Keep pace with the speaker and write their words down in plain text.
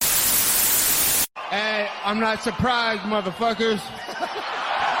I'm not surprised, motherfuckers.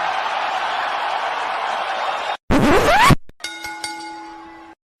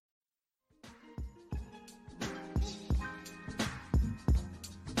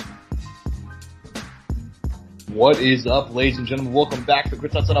 What is up, ladies and gentlemen? Welcome back to the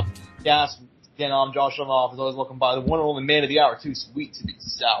Courtside Soundoff podcast. Again, I'm Josh Soundoff, as always welcome by the one and only man of the hour, too sweet to be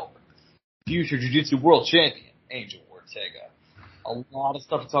sour, future Jiu-Jitsu world champion, Angel Ortega. A lot of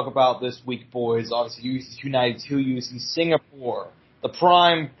stuff to talk about this week, boys. Obviously, UFC 292, UFC Singapore, the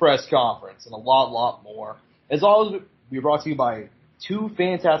Prime press conference, and a lot more. As always, we're brought to you by two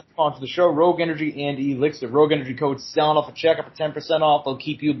fantastic sponsors of the show, Rogue Energy and Elixir. Rogue Energy code Soundoff at checkout for 10% off. They'll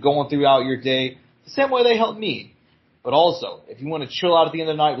keep you going throughout your day the same way they help me. But also, if you want to chill out at the end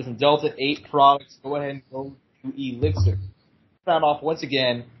of the night with some Delta 8 products, go ahead and go to Elixir. Soundoff once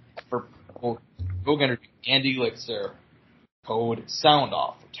again for both Rogue Energy and Elixir. Code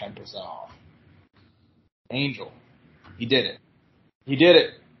Soundoff for 10% off. Angel, he did it. He did it.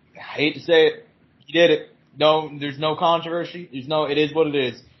 I hate to say it. He did it. No, there's no controversy. It is what it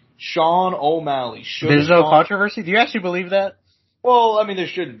is. Sean O'Malley. There's no controversy? Do you actually believe that? Well, I mean, there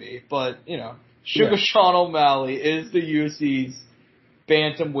shouldn't be, but, you know. Sugar Sean O'Malley is the UFC's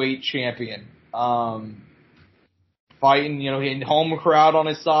bantamweight champion. Fighting, in home crowd on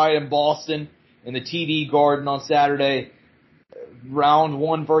his side in Boston in the TD Garden on Saturday. Round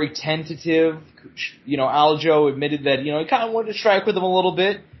one, very tentative. Aljo admitted that, he kind of wanted to strike with him a little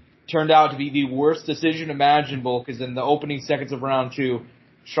bit. Turned out to be the worst decision imaginable because in the opening seconds of round two,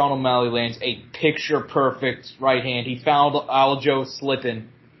 Sean O'Malley lands a picture-perfect right hand. He found Aljo slipping.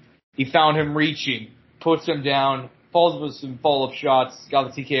 He found him reaching, puts him down, falls with some follow-up shots,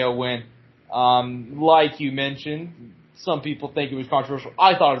 got the TKO win. Like you mentioned, some people think it was controversial.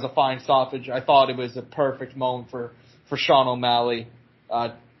 I thought it was a fine stoppage. I thought it was a perfect moment for Sean O'Malley.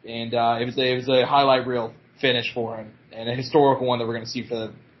 And it was a highlight reel finish for him, and a historical one that we're going to see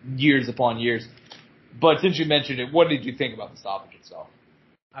for years upon years. But since you mentioned it, what did you think about the stoppage itself?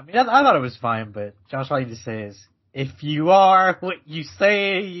 I mean, I thought it was fine, but Josh, all you need to say is, if you are what you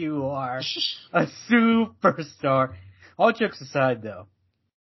say you are, a superstar. All jokes aside, though,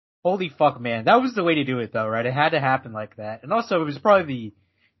 holy fuck, man, that was the way to do it, though, right? It had to happen like that. And also, it was probably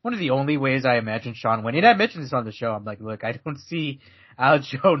one of the only ways I imagined Sean winning. I mentioned this on the show. I'm like, look, I don't see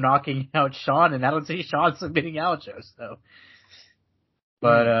Aljo knocking out Sean, and I don't see Sean submitting Aljo, so.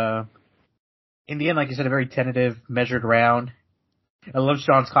 But, in the end, like you said, a very tentative, measured round. I love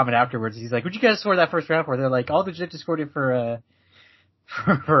Sean's comment afterwards. He's like, who'd you guys score that first round for? They're like, all the jiu-jitsu scored it for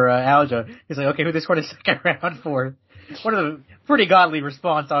Aljo. He's like, okay, who they scored a second round for? One of the pretty godly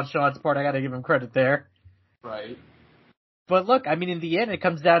response on Sean's part. I gotta give him credit there. Right. But look, I mean, in the end, it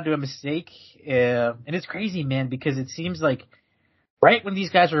comes down to a mistake. And it's crazy, man, because it seems like right when these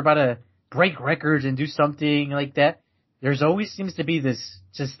guys are about to break records and do something like that, there's always seems to be this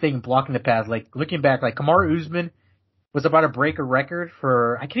thing blocking the path. Like, looking back, like Kamaru Usman was about to break a record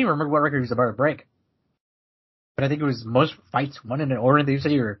for, I can't even remember what record he was about to break. But I think it was most fights won in an order in the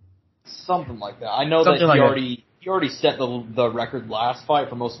UFC or something like that. I know that he already set the record last fight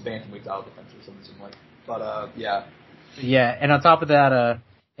for most bantamweight title defense or something like that. But, yeah. Yeah, and on top of that,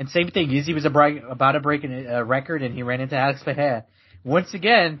 and same thing, Izzy was about to break a record and he ran into Alex Pereira. Once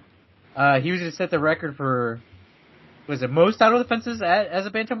again, he was going to set the record for, was it most title defenses as a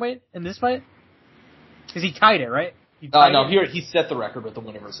bantamweight in this fight? Because he tied it, right? No, he set the record with the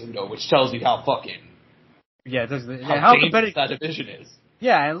winner versus Udo, which tells you how fucking how dangerous that division is.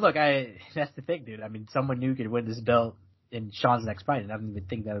 Yeah, and look, that's the thing, dude. I mean, someone new could win this belt in Sean's next fight, and I don't even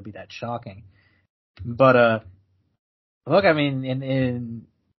think that would be that shocking. But look, I mean, in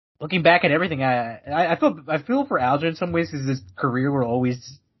looking back at everything, I feel for Aljo in some ways because his career will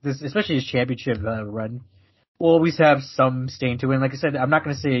always, especially his championship run, will always have some stain to it. And like I said, I'm not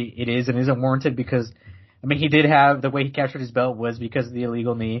going to say it is and isn't warranted because. I mean, he did have, the way he captured his belt was because of the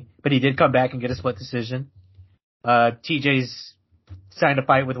illegal knee, but he did come back and get a split decision. TJ's signed a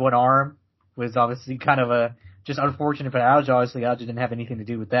fight with one arm was obviously kind of just unfortunate for Aljo. Obviously, Aljo didn't have anything to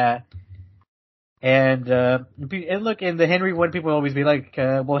do with that. And look, in the Henry one, people always be like,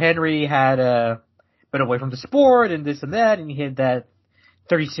 well, Henry had, been away from the sport and this and that, and he hit that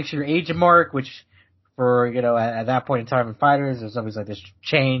 36-year age mark, which, for, at that point in time in fighters, there's always like this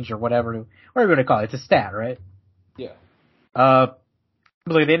change or whatever you want to call it. It's a stat, right? Yeah. But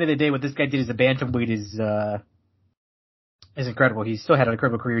look, at the end of the day, what this guy did as a bantamweight is incredible. He still had an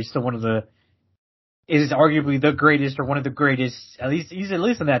incredible career. He's still is arguably the greatest or one of the greatest. He's at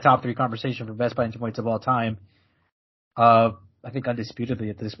least in that top 3 conversation for best bantamweights of all time. I think undisputedly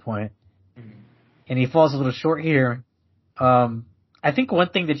at this point. Mm-hmm. And he falls a little short here. I think one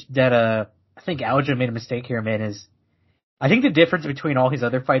thing that I think Aljo made a mistake here, man, I think the difference between all his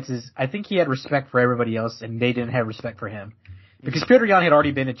other fights is I think he had respect for everybody else and they didn't have respect for him. Because Petr Yan had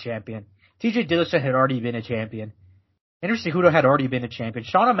already been a champion. TJ Dillashaw had already been a champion. Henry Cejudo had already been a champion.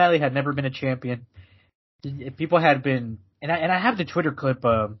 Sean O'Malley had never been a champion. People had been, and I have the Twitter clip,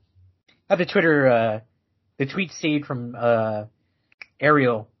 the tweet saved from,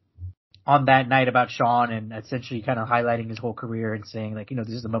 Ariel on that night about Sean and essentially kind of highlighting his whole career and saying like, this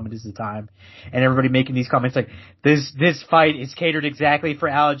is the moment, this is the time. And everybody making these comments like, this fight is catered exactly for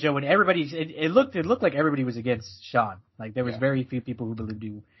Aljo, and it looked like everybody was against Sean. Like there was very few people who believed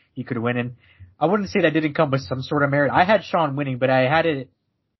he could win. And I wouldn't say that didn't come with some sort of merit. I had Sean winning, but I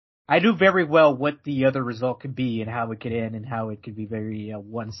knew very well what the other result could be and how it could end and how it could be very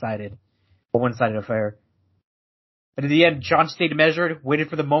one-sided affair. But in the end, Sean stayed measured, waited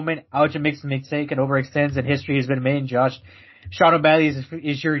for the moment. Aljo makes a mistake and overextends, and history has been made. Sean O'Malley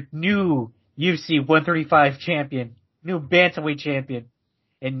is your new UFC 135 champion, new bantamweight champion,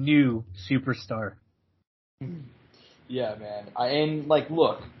 and new superstar. Yeah, man.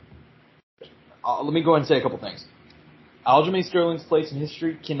 Look, let me go ahead and say a couple things. Aljamain Sterling's place in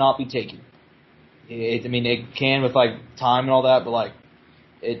history cannot be taken. It can with time and all that, but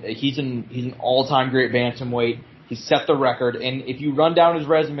he's an all-time great bantamweight. He set the record, and if you run down his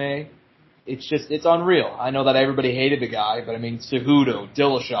resume, it's unreal. I know that everybody hated the guy, but Cejudo,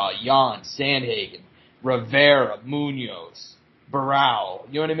 Dillashaw, Yan, Sandhagen, Rivera, Munoz, Barao,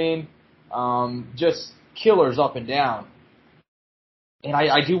 you know what I mean? Just killers up and down. And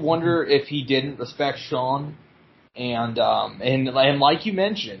I do wonder if he didn't respect Sean, and like you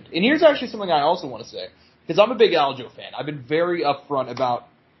mentioned, and here's actually something I also want to say, because I'm a big Aljo fan. I've been very upfront about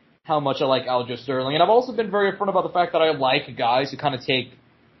how much I like Aljo Sterling, and I've also been very upfront about the fact that I like guys who kind of take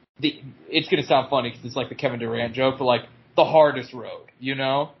it's going to sound funny because it's like the Kevin Durant joke, but the hardest road, you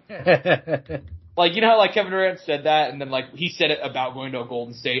know? You know how Kevin Durant said that, and then he said it about going to a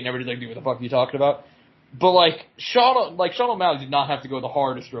Golden State, and everybody's dude, what the fuck are you talking about? But Sean O'Malley did not have to go the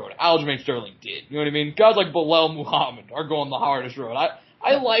hardest road. Aljamain Sterling did. You know what I mean? Guys like Bilal Muhammad are going the hardest road. I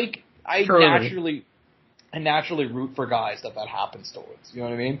naturally root for guys that happens towards. You know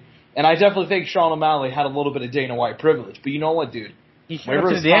what I mean? And I definitely think Sean O'Malley had a little bit of Dana White privilege. But you know what, dude? He showed up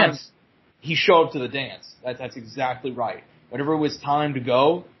to the dance. He showed up to the dance. That's exactly right. Whenever it was time to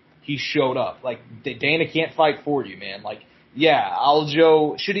go, he showed up. Dana can't fight for you, man.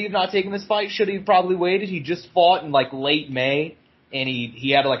 Aljo, should he have not taken this fight? Should he have probably waited? He just fought in late May, and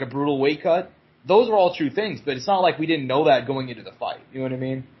he had a brutal weight cut. Those are all true things, but it's not like we didn't know that going into the fight. You know what I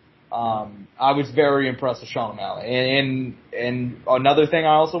mean? I was very impressed with Sean O'Malley. And another thing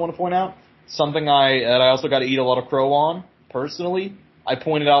I also want to point out, something that I also got to eat a lot of crow on, personally, I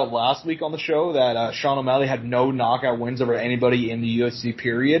pointed out last week on the show that Sean O'Malley had no knockout wins over anybody in the UFC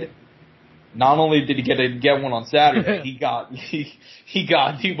period. Not only did he get one on Saturday, he got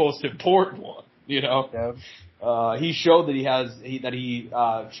the most important one, you know? Yep. He showed that he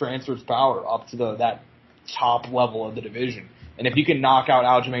transfers power up to that top level of the division. And if you can knock out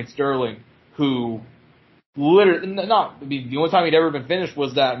Aljamain Sterling, who literally the only time he'd ever been finished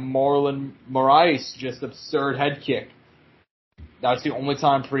was that Marlon Moraes just absurd head kick. That's the only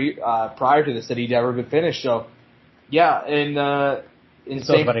time prior to this that he'd ever been finished. So, yeah, and it's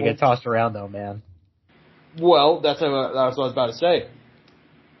still about to get tossed around, though, man. Well, that's what I was about to say.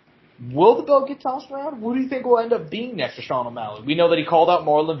 Will the belt get tossed around? Who do you think will end up being next to Sean O'Malley? We know that he called out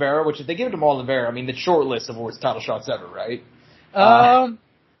Marlon Vera, which if they give it to Marlon Vera, the short list of worst title shots ever, right?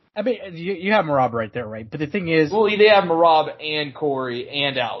 You have Merab right there, right? But the thing is, well, they have Merab and Corey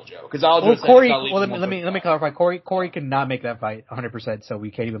and Aljo, because Aljo. Well, Corey. Well, let me clarify. Corey could not make that fight 100%, so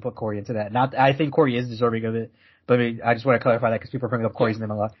we can't even put Corey into that. I think Corey is deserving of it, but I just want to clarify that because people bring up Corey's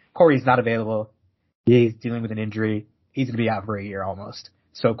name a lot. Corey's not available. He's dealing with an injury. He's going to be out for a year almost.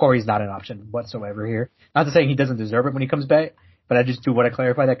 So Corey's not an option whatsoever here. Not to say he doesn't deserve it when he comes back, but I just do want to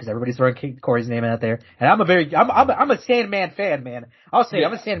clarify that because everybody's throwing Corey's name out there. And I'm a Sandman fan, man. I'll say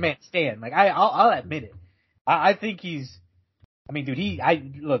I'm a Sandman stan. I'll admit it. I think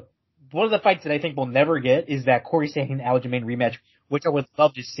look, one of the fights that I think we'll never get is that Corey Sandhagen Aljamain rematch, which I would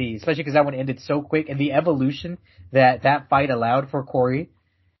love to see, especially because that one ended so quick and the evolution that fight allowed for Corey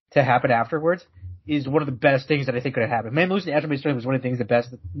to happen afterwards is one of the best things that I think could have happened. Man, losing to Aljamain Sterling was one of the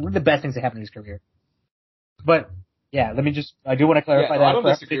best things that happened in his career. But yeah, I do want to clarify that. I don't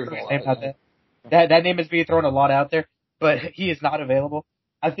disagree with that name is being thrown a lot out there, but he is not available.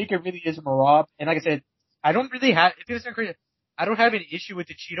 I think it really is Merab. And like I said, I don't have an issue with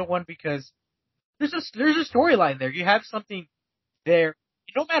the Cheeto one because there's a storyline there. You have something there.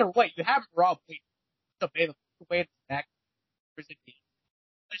 No matter what, you have Merab available. Way back.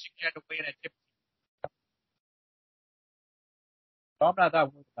 get away at tip. So I'm not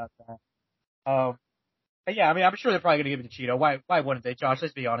that worried about that. But yeah, I mean, I'm sure they're probably going to give it to Cheeto. Why wouldn't they, Josh?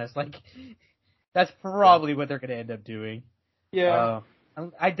 Let's be honest. Like, that's probably what they're going to end up doing. Yeah.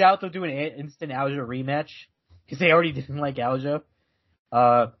 I doubt they'll do an instant Aljo rematch because they already didn't like Aljo.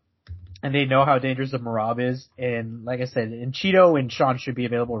 And they know how dangerous the Merab is. And like I said, and Cheeto and Sean should be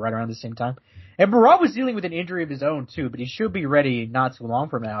available right around the same time. And Merab was dealing with an injury of his own too, but he should be ready not too long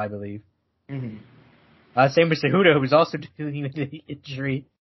from now, I believe. Mm-hmm. Same with Cejudo, who was also dealing with an injury.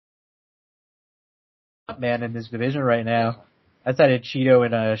 Man in this division right now. Outside of Cheeto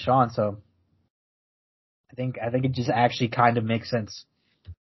and Sean, so I think it just actually kind of makes sense.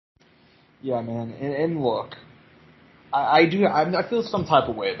 Yeah, man. And look, I feel some type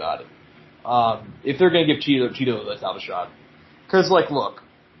of way about it. If they're gonna give Cheeto, let's have a shot. Cause like, look,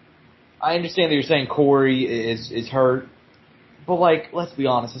 I understand that you're saying Corey is hurt, but like, let's be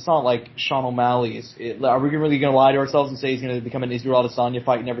honest, it's not like Sean O'Malley are we really gonna lie to ourselves and say he's gonna become an Israel Adesanya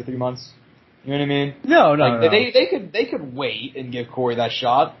fighting every 3 months? You know what I mean? No. They could wait and give Corey that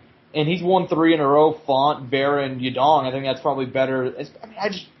shot, and he's won 3 in a row. Font, Vera, and Yadong. I think that's probably better.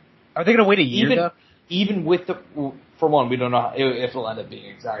 Are they gonna wait a year though? Even with for one, we don't know if it'll end up being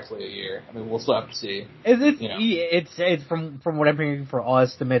exactly a year. I mean, we'll still have to see. It's from what I'm hearing for all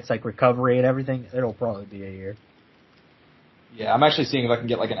estimates, like recovery and everything, it'll probably be a year. Yeah, I'm actually seeing if I can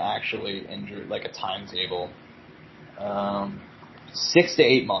get like an actually injured, like a timetable. 6 to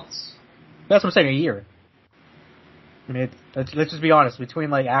 8 months. That's what I'm saying, a year. I mean, let's just be honest. Between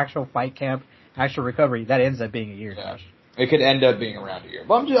like actual fight camp, actual recovery, that ends up being a year. Yeah. It could end up being around a year.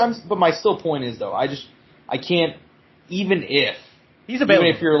 But but my still point is though, I can't. Even if he's available,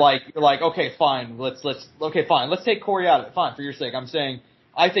 even if you're like okay fine, let's take Corey out of it. Fine, for your sake, I'm saying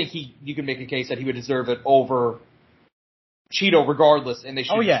I think you can make a case that he would deserve it over Cheeto regardless, and they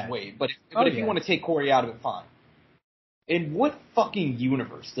should just wait. But if you want to take Corey out of it, fine. In what fucking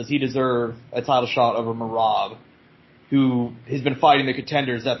universe does he deserve a title shot over Merab, who has been fighting the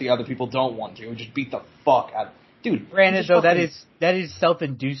contenders that the other people don't want to, and just beat the fuck out of dude? Granted, though, that is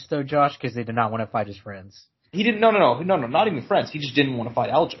self-induced, though, Josh, because they did not want to fight his friends. He didn't. No, not even friends. He just didn't want to fight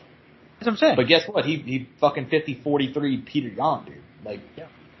Aljo. That's what I'm saying. But guess what? He fucking 50-43 Peter Yan, dude. Like, yeah.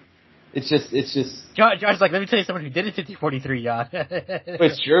 It's just. Josh's like, let me tell you someone who did a 50-43 Yan.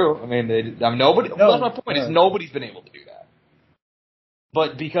 It's true. I mean, nobody. No, that's my point. Is nobody's been able to do that.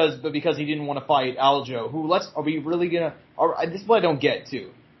 But because he didn't want to fight Aljo, are we really gonna? This is what I don't get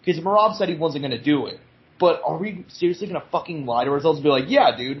too. Because Merab said he wasn't gonna do it. But are we seriously gonna fucking lie to ourselves and be like,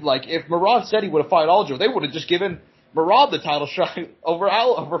 yeah, dude, like if Merab said he would have fought Aljo, they would have just given Merab the title shot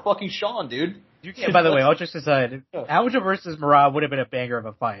over fucking Sean, dude. By the way, all jokes aside, Aljo versus Merab would have been a banger of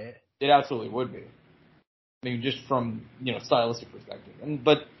a fight. It absolutely would be. I mean, just from stylistic perspective.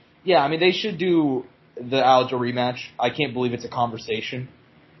 But yeah, I mean they should do the Aljo rematch. I can't believe it's a conversation.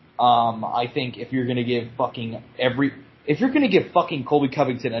 I think if you're gonna give fucking Colby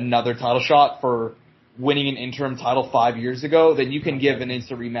Covington another title shot for winning an interim title 5 years ago, then you can give an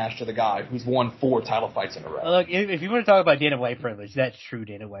instant rematch to the guy who's won 4 title fights in a row. Look, if you want to talk about Dana White privilege, that's true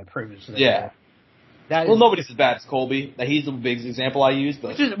Dana White privilege. Yeah. Nobody's as bad as Colby. He's the biggest example I use,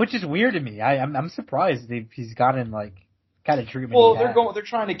 but which is weird to me. I'm surprised he's gotten like kind of treatment. Well, they're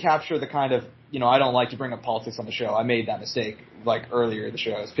trying to capture the kind of I don't like to bring up politics on the show. I made that mistake like earlier in the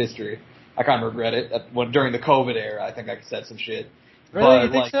show. It's history. I kind of regret it. During the COVID era, I think I said some shit. Really,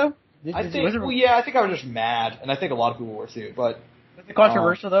 you think so? I think I was just mad, and I think a lot of people were too. But was it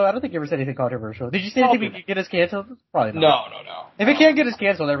controversial though? I don't think you ever said anything controversial. Did you say anything that could get us canceled? Probably not. No. If it can't get us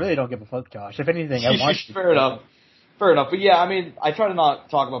canceled, I really don't give a fuck, Josh. If anything, I want you. Fair enough. But yeah, I mean, I try to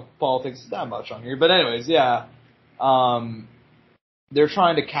not talk about politics that much on here. But anyways, yeah, they're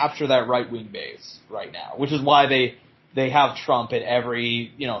trying to capture that right wing base right now, which is why they have Trump at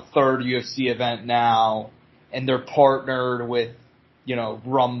every third UFC event now, and they're partnered with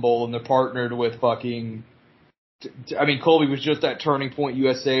Rumble, and they're partnered with fucking. I mean, Colby was just at Turning Point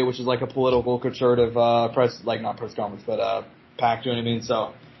USA, which is like a political conservative not press conference, but PAC. You know what I mean?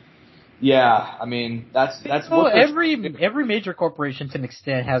 So, yeah, I mean that's what every major corporation to an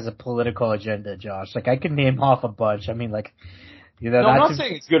extent has a political agenda, Josh. Like I can name off a bunch. I mean, like. No, I'm not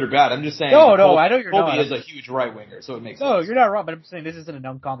saying it's good or bad. I'm just saying. No, I know you're not. Colby is a huge right winger, so it makes sense. No, you're not wrong, but I'm just saying this isn't an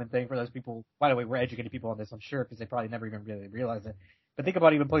uncommon thing for those people. By the way, we're educating people on this, I'm sure, because they probably never even really realize it. But think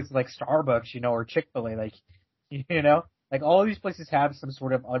about even places like Starbucks, or Chick-fil-A, like, like all these places have some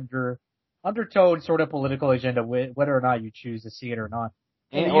sort of undertone sort of political agenda, whether or not you choose to see it or not.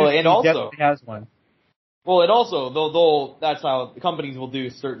 And also definitely has one. Well, it also that's how companies will do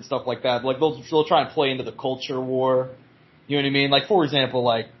certain stuff like that. Like they'll try and play into the culture war. You know what I mean? Like, for example,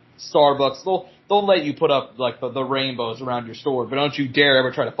 like, Starbucks, they'll let you put up, like, the rainbows around your store, but don't you dare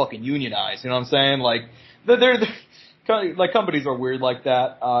ever try to fucking unionize, you know what I'm saying? Like, like, companies are weird like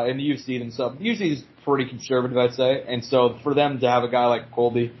that, and the UFC themselves. The UFC is pretty conservative, I'd say, and so for them to have a guy like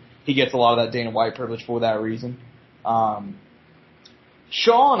Colby, he gets a lot of that Dana White privilege for that reason. Sean,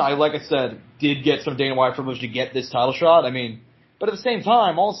 like I said, did get some Dana White privilege to get this title shot. I mean, but at the same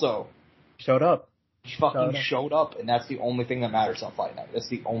time, also showed up. He fucking showed up, and that's the only thing that matters on Fight Night. That's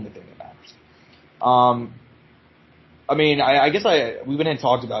the only thing that matters. I mean, I guess we went and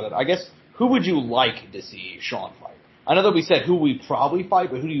talked about it. I guess, who would you like to see Sean fight? I know that we said who we probably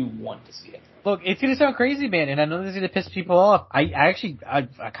fight, but who do you want to see it? Look, it's gonna sound crazy, man, and I know this is gonna piss people off. I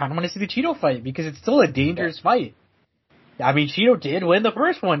kind of want to see the Cheeto fight because it's still a dangerous fight. I mean, Cheeto did win the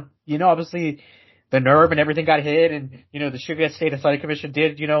first one. You know, obviously, the nerve and everything got hit, and, you know, the Sugar State Athletic Commission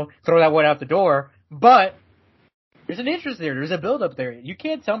did, you know, throw that one out the door. But there's an interest there. There's a build-up there. You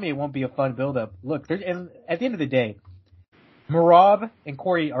can't tell me it won't be a fun build-up. Look, and at the end of the day, Merab and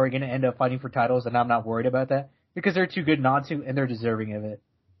Corey are going to end up fighting for titles, and I'm not worried about that because they're too good not to, and they're deserving of it.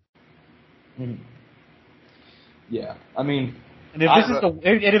 Mm-hmm. Yeah, I mean, and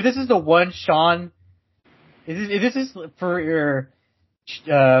if this is the one Sean, if this is for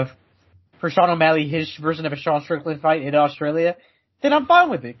Sean O'Malley, his version of a Sean Strickland fight in Australia, then I'm fine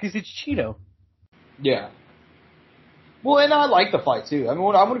with it because it's Cheeto. Yeah. Well, and I like the fight too. I mean,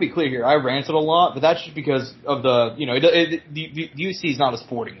 I'm going to be clear here. I ranted a lot, but that's just because of the, you know, the UFC is not a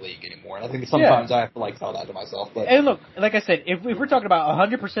sporting league anymore, and I think sometimes I have to like tell that to myself. But and look, like I said, if we're talking about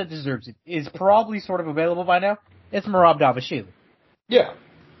 100% deserves it, is probably sort of available by now. It's Merab Dvalishvili. Yeah.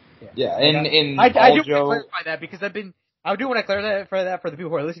 And I do want to clarify that because I do want to clarify that for the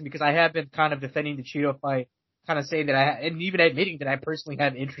people who are listening because I have been kind of defending the Cheeto fight, kind of saying that and even admitting that I personally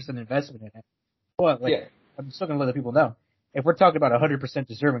have interest and investment in it. But I'm still going to let the people know. If we're talking about 100%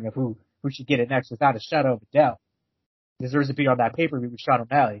 deserving of who should get it next without a shadow of a doubt, deserves to be on that pay-per-view with Sean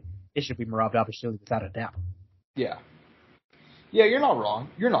O'Malley, it should be Merab Dvalishvili without a doubt. Yeah. Yeah, you're not wrong.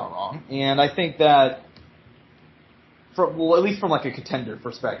 And I think that, at least from like a contender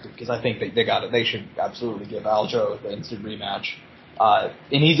perspective, because I think they should absolutely give Aljo the instant rematch.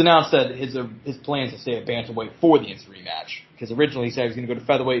 And he's announced that his plans to stay at bantamweight for the instant rematch, because originally he said he was going to go to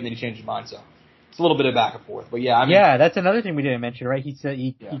featherweight and then he changed his mind, so it's a little bit of back and forth. But yeah, I mean, yeah, that's another thing we didn't mention, right? He said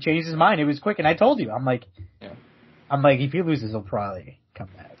he changed his mind. It was quick, and I told you, I'm like, if he loses, he'll probably come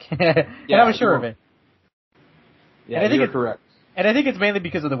back. And I was sure of it. Yeah, you're correct. And I think it's mainly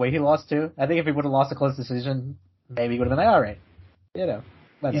because of the way he lost too. I think if he would have lost a close decision, maybe he would have been like, all right, you know.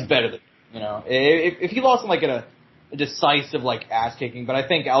 He's better than, you know, if he lost in like a decisive like ass kicking, but I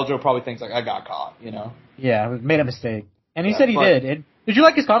think Aljo probably thinks like I got caught, you know. Yeah, made a mistake, and he said he did. And did you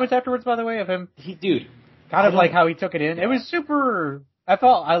like his comments afterwards, by the way, of him? Kind of like how he took it in. It was super.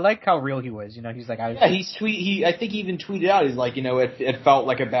 I like how real he was. You know, he's like, I think he even tweeted out. He's like, you know, it felt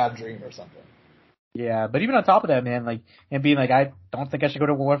like a bad dream or something. Yeah, but even on top of that, man, like, and being like, I don't think I should go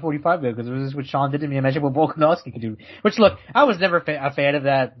to 145 because this is what Sean did to me. Imagine what Volkanovski could do. Which, look, I was never a fan of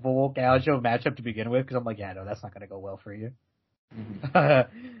that Volk-Aljo matchup to begin with because I'm like, yeah, no, that's not going to go well for you. Mm-hmm.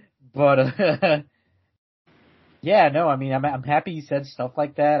 But, yeah, no, I mean, I'm happy he said stuff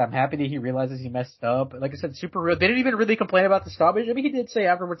like that. I'm happy that he realizes he messed up. Like I said, super real. They didn't even really complain about the stoppage. I mean, he did say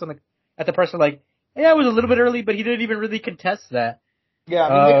afterwards at the presser, like, yeah, it was a little bit early, but he didn't even really contest that. Yeah, I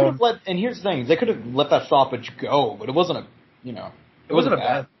mean, they could have and here's the thing, they could have let that stoppage go, but it wasn't it wasn't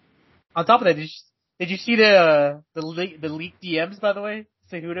bad. On top of that, did you see the leaked DMs, by the way,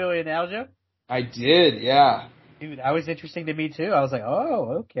 Cejudo and Aljo? I did, yeah. Dude, that was interesting to me too. I was like,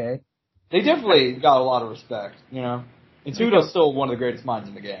 oh, okay. They definitely got a lot of respect, you know. And Cejudo's still one of the greatest minds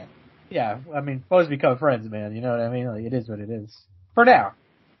in the game. Yeah, I mean, foes become friends, man. You know what I mean? Like, it is what it is. For now.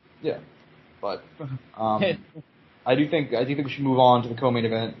 Yeah. But, I do think we should move on to the co-main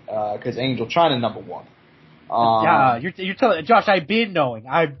event, because Angel China -- 1. Yeah, you're telling Josh. I've been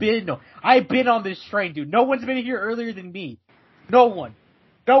on this train, dude. No one's been here earlier than me. No one,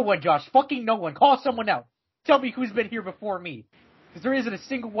 Josh. Fucking no one. Call someone out. Tell me who's been here before me, because there isn't a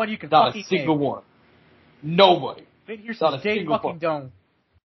single one you can Not fucking a single name. one. Nobody. Been here since day fucking dome.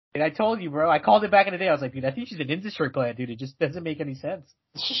 And I told you, bro. I called it back in the day. I was like, dude, I think she's an industry plant, dude. It just doesn't make any sense.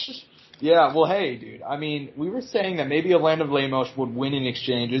 Yeah, well, hey, dude. I mean, we were saying that maybe Alana Lemos would win in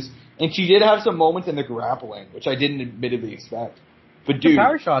exchanges, and she did have some moments in the grappling, which I didn't admittedly expect. But dude,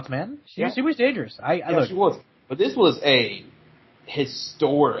 power shots, man. She was dangerous. She was. But this was a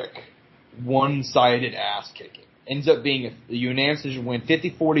historic one-sided ass kicking. Ends up being a unanimous decision win,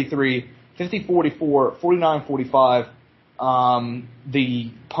 50-43, 50-44, 49-45.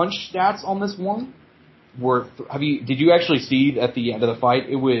 The punch stats on this one, Did you actually see at the end of the fight?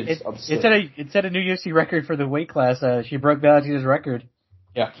 It was absurd. It set a new UFC record for the weight class. She broke Valentina's record.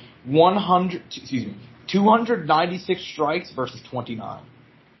 Yeah. 296 strikes versus 29.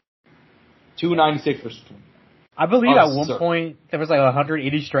 296 versus 29. I believe at one point there was like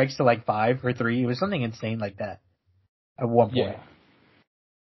 180 strikes to like 5 or 3. It was something insane like that. At one point. Yeah.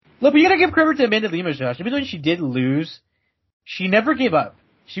 Look, we gotta give credit to Amanda Lima, Josh. Even though she did lose, she never gave up.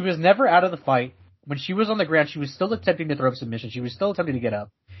 She was never out of the fight. When she was on the ground, she was still attempting to throw up submission. She was still attempting to get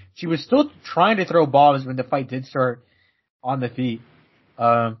up. She was still trying to throw bombs when the fight did start on the feet.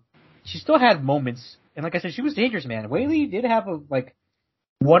 She still had moments. And like I said, she was dangerous, man. Weili did have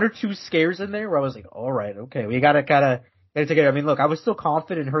one or two scares in there where I was like, all right, okay, we gotta take it. I mean, look, I was still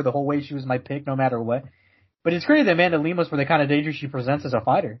confident in her the whole way. She was my pick no matter what. But it's crazy that Amanda Lemos for the kind of danger she presents as a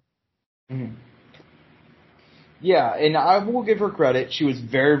fighter. Mm-hmm. Yeah, and I will give her credit. She was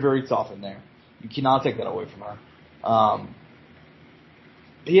very, very tough in there. You cannot take that away from her.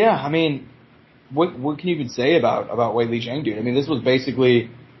 Yeah, I mean, what can you even say about Weili Zhang, dude? I mean, this was basically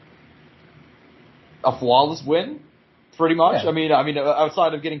a flawless win, pretty much. Yeah. I mean,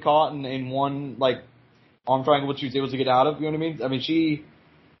 outside of getting caught in one arm triangle, which she was able to get out of. You know what I mean? I mean, she,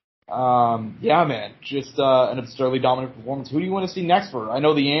 yeah, man, just an absurdly dominant performance. Who do you want to see next for her? I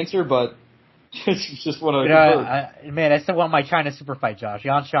know the answer, but just want to. Man, I still want my China super fight, Josh.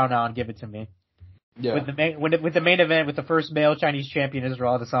 Yan Xiaonan, give it to me. Yeah. With the main event with the first male Chinese champion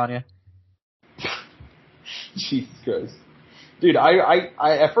Israel Adesanya. Jesus Christ, dude! I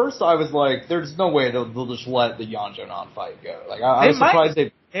at first I was like, "There's no way they'll just let the Yan Xiaonan fight go." Like I was surprised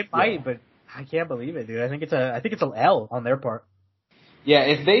they might, but I can't believe it, dude. I think it's an L on their part. Yeah,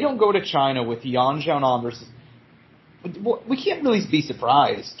 if they don't go to China with Yan Xiaonan versus, we can't really be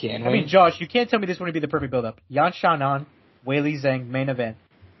surprised, can we? I mean, Josh, you can't tell me this wouldn't be the perfect build-up. Yan Xiaonan, Weili Zhang, main event.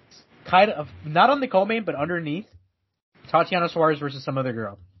 Kind of, not on the co-main, but underneath, Tatiana Suarez versus some other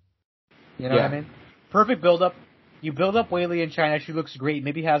girl. You know what I mean? Perfect build-up. You build up Weili in China, she looks great,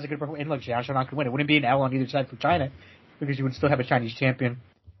 maybe has a good performance, and look, Yan Xiaonan could win. It wouldn't be an L on either side for China, because you would still have a Chinese champion.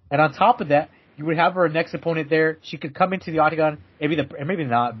 And on top of that, you would have her next opponent there. She could come into the octagon, maybe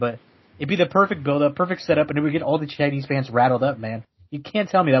not, but it'd be the perfect build-up, perfect setup, and it would get all the Chinese fans rattled up, man. You can't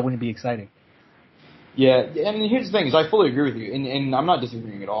tell me that wouldn't be exciting. Yeah, and here's the thing, is I fully agree with you, and I'm not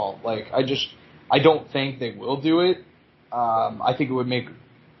disagreeing at all. Like, I don't think they will do it. I think it would make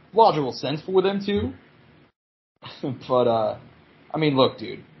logical sense for them to. But, I mean, look,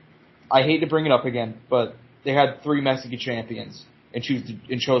 dude, I hate to bring it up again, but they had 3 Mexican champions and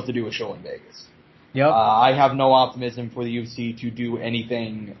chose to do a show in Vegas. Yep. I have no optimism for the UFC to do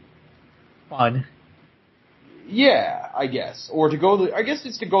anything fun. Yeah, I guess. Or I guess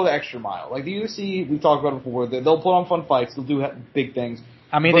it's to go the extra mile. Like the UFC, we've talked about it before, they'll put on fun fights, they'll do big things.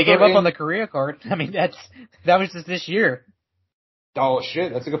 I mean, they gave up on the Korea card. I mean, that was just this year. Oh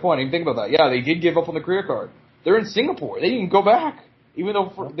shit, that's a good point. I didn't think about that. Yeah, they did give up on the Korea card. They're in Singapore. They didn't even go back. Even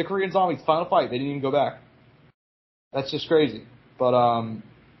though for the Korean Zombies final fight, they didn't even go back. That's just crazy. But,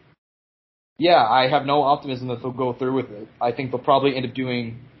 yeah, I have no optimism that they'll go through with it. I think they'll probably end up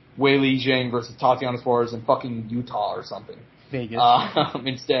doing Weili Zhang versus Tatiana Suarez in fucking Utah or something. Vegas.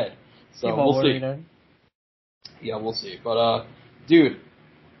 Instead. So we'll see. Yeah, we'll see. But, dude,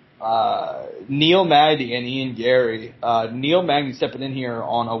 Neil Magny and Ian Gary. Neil Magny stepping in here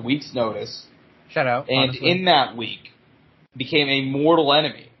on a week's notice. Shout out. And honestly. in that week, became a mortal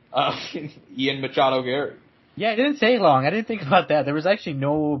enemy of Ian Machado Gary. Yeah, it didn't take long. I didn't think about that. There was actually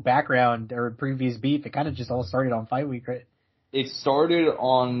no background or previous beef. It kind of just all started on Fight Week, right? It started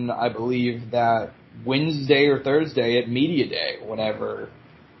on, I believe, that Wednesday or Thursday at Media Day, whenever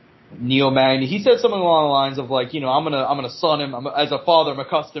Neil Magny, he said something along the lines of like, I'm gonna son him. As a father, I'm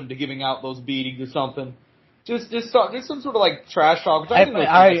accustomed to giving out those beatings or something. Just some sort of like trash talk. Which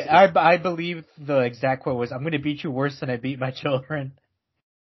I believe the exact quote was, "I'm gonna beat you worse than I beat my children."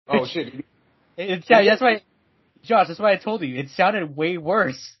 Oh shit! That's why, Josh. That's why I told you. It sounded way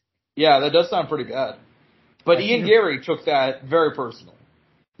worse. Yeah, that does sound pretty bad. But Ian Gary took that very personally.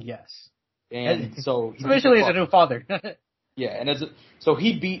 Yes. And so especially as a new father. Yeah, and so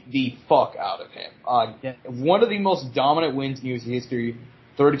he beat the fuck out of him. One of the most dominant wins in UFC history,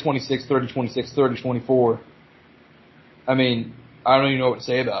 30-26, 30-26, 30-24. I mean, I don't even know what to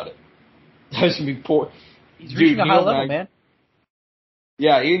say about it. That should be poor. He's reaching a high level, man.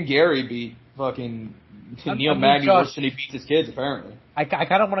 Yeah, Ian Gary beat fucking Neil Magny worse than he beats his kids, apparently. I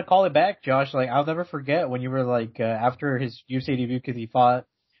kind of want to call it back, Josh. Like, I'll never forget when you were like, after his UFC debut, because he fought,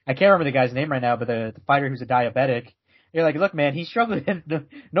 I can't remember the guy's name right now, but the fighter who's a diabetic. You're like, look, man, he struggled.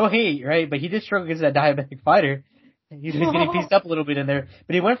 No hate, right? But he did struggle against that diabetic fighter. He's getting pieced up a little bit in there.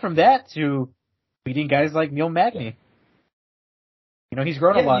 But he went from that to beating guys like Neil Magny. You know, he's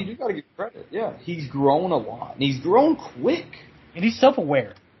grown a lot. You do gotta give credit. Yeah, he's grown a lot. And he's grown quick. And he's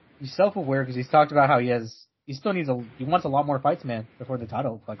self-aware. He's self-aware because he's talked about how he wants a lot more fights, man, before the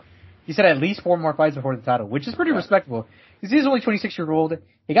title. Like, he said at least 4 more fights before the title, which is pretty respectable. Because he's only 26-year-old.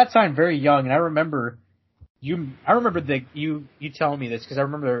 He got signed very young, and I remember you telling me this because I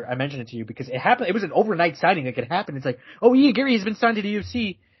remember I mentioned it to you because it happened. It was an overnight signing that could happen. It's like, oh, Ian Gary has been signed to the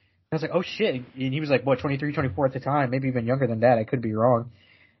UFC. I was like, oh shit. And he was like, what, 23, 24 at the time, maybe even younger than that. I could be wrong.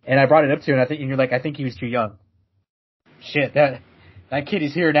 And I brought it up to you, and you're like, I think he was too young. Shit, that kid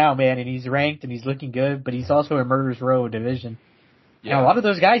is here now, man, and he's ranked and he's looking good, but he's also in Murderers Row division. Yeah. And a lot of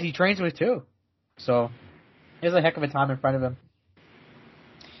those guys he trains with too. So, he has a heck of a time in front of him.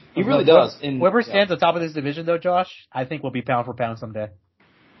 He really does. Whoever stands on top of this division, though, Josh, I think will be pound for pound someday.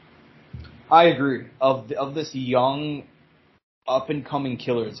 I agree. Of this young, up-and-coming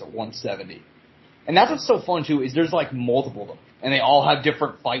killers at 170. And that's what's so fun, too, is there's, like, multiple of them. And they all have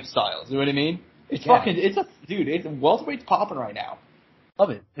different fight styles. You know what I mean? Welterweight's popping right now. Love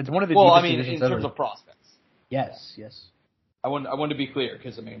it. It's one of the in terms of prospects. Yes. I want to be clear,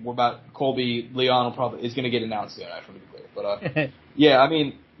 because, I mean, Colby Leon is going to get announced soon, I just want to be clear. But, yeah, I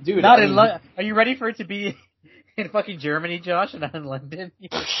mean, dude. Are you ready for it to be in fucking Germany, Josh, and not in London?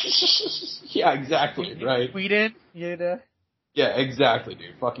 Yeah, exactly, right. Sweden, you know? Yeah, exactly,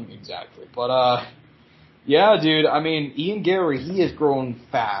 dude. Fucking exactly. But, yeah, dude, I mean, Ian Gary, he has grown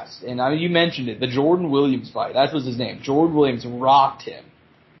fast. And, I mean, you mentioned it, the Jordan Williams fight. That was his name. Jordan Williams rocked him.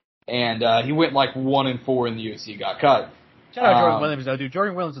 And, he went like 1-4 in the UFC, got cut. Shout out Jordan Williams, though, dude.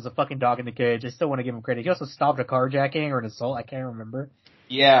 Jordan Williams is a fucking dog in the cage. I still want to give him credit. He also stopped a carjacking or an assault. I can't remember.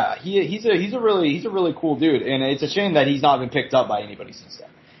 Yeah, he's a really cool dude. And it's a shame that he's not been picked up by anybody since then.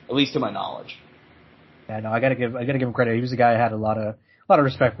 At least to my knowledge. Yeah, no, I gotta give him credit. He was a guy I had a lot of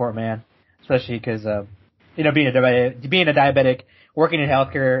respect for, man. Especially because, you know, being a diabetic, working in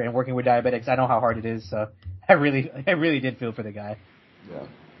healthcare and working with diabetics, I know how hard it is. So I really did feel for the guy. Yeah.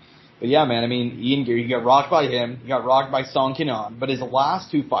 But yeah, man, I mean, Ian Gary, you got rocked by him, you got rocked by Song Kenan, but his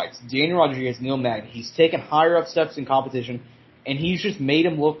last 2 fights, Daniel Rodriguez, Neil Magny, he's taken higher up steps in competition, and he's just made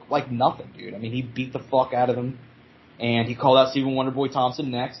him look like nothing, dude. I mean, he beat the fuck out of him, and he called out Stephen Wonderboy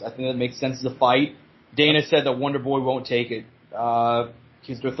Thompson next. I think that makes sense as a fight. Dana said that Wonderboy won't take it,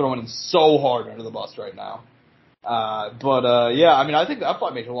 because they're throwing him so hard under the bus right now. Yeah, I mean, I think that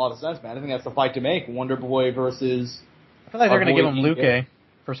fight makes a lot of sense, man. I think that's the fight to make, Wonderboy versus... I feel like they're going to give him Luque.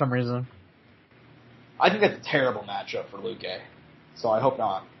 For some reason. I think that's a terrible matchup for Luque. So I hope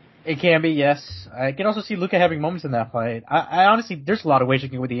not. It can be, yes. I can also see Luque having moments in that fight. I honestly, there's a lot of ways you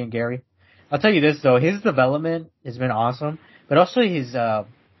can go with Ian Gary. I'll tell you this, though. His development has been awesome. But also his, the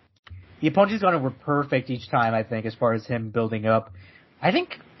opponents were perfect each time, I think, as far as him building up. I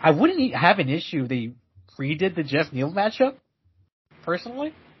think I wouldn't have an issue if they redid the Jeff Neal matchup,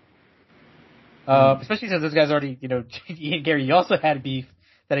 personally. Especially since this guy's already, you know, Ian Gary, he also had beef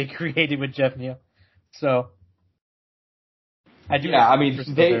that he created with Jeff Neal. So, I do. Yeah, I mean,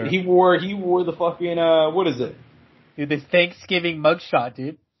 he wore the fucking, what is it? Dude, the Thanksgiving mugshot,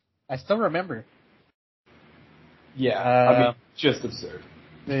 dude. I still remember. Yeah, I mean, just absurd.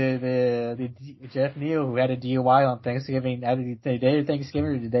 The Jeff Neal who had a DUI on Thanksgiving, the day of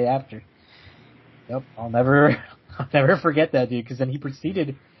Thanksgiving or the day after. Yep, I'll never forget that, dude, because then he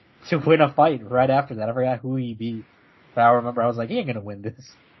proceeded to win a fight right after that. I forgot who he beat. But I remember I was like, he ain't gonna win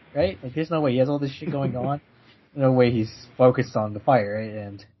this, right? Like, there's no way. He has all this shit going on. No way he's focused on the fight, right?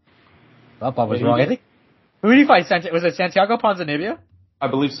 And I was wrong. I think, who did he fight? Was it Santiago Ponzinibbio? I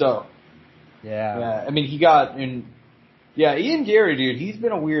believe so. Yeah. Yeah, I mean, Ian Gary, dude, he's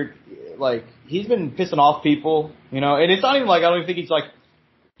been a weird, like, he's been pissing off people, you know, and it's not even like, I don't even think he's like,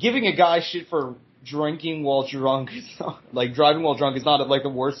 giving a guy shit for drinking while drunk, like, driving while drunk is not, like, the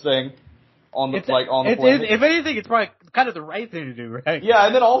worst thing. On the planet. If anything, it's probably kind of the right thing to do, right? Yeah,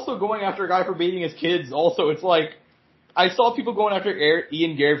 and then also going after a guy for beating his kids. Also, it's like I saw people going after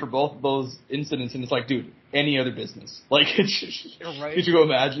Ian Gary for both of those incidents, and it's like, dude, any other business. Like, right. Could you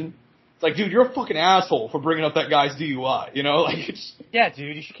imagine? It's like, dude, you're a fucking asshole for bringing up that guy's DUI. You know, like. Yeah,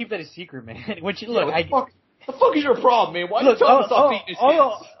 dude, you should keep that a secret, man. Which the fuck is your problem, man? Why are you telling us stop beating his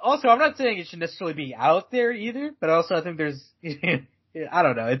kids? Also, I'm not saying it should necessarily be out there either, but also I think there's, I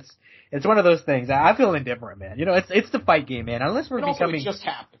don't know, it's one of those things. I feel indifferent, man. You know, it's the fight game, man. Unless we're becoming. It just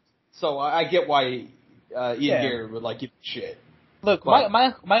happened. So I get why Ian Gary would like give shit. Look,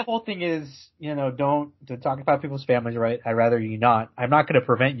 my whole thing is, you know, don't talk about people's families, right? I'd rather you not. I'm not going to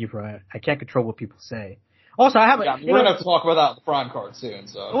prevent you from it. I can't control what people say. Also, I have we're going to have to talk about that on the Prime card soon,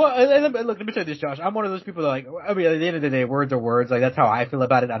 so. Well, and look, let me tell you this, Josh. I'm one of those people that, like, I mean, at the end of the day, words are words. Like, that's how I feel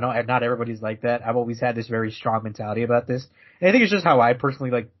about it. I know not everybody's like that. I've always had this very strong mentality about this. And I think it's just how I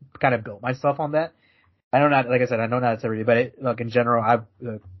personally, like, kind of built myself on that. I know not, like I said, I know not it's everybody, but look, in general,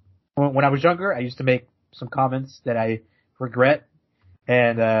 when I was younger, I used to make some comments that I regret.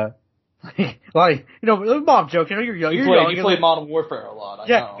 And, like, you know, mom jokes, you know, you're young. You played Modern Warfare a lot, I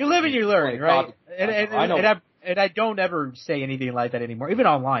know. You live and you learn, right? I know. And I don't ever say anything like that anymore. Even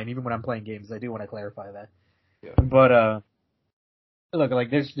online, even when I'm playing games, I do want to clarify that. Yeah. But, look, like,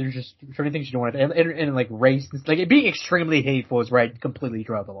 there's just certain things you don't want to, and like, race, like, being extremely hateful is where I completely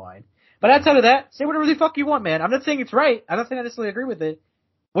draw the line. But outside of that, say whatever the fuck you want, man. I'm not saying it's right. I'm not saying I necessarily agree with it.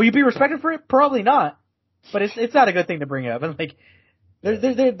 Will you be respected for it? Probably not. But it's not a good thing to bring up. And, like,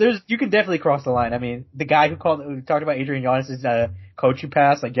 there's you can definitely cross the line. I mean, the guy who talked about Adrian Giannis' coaching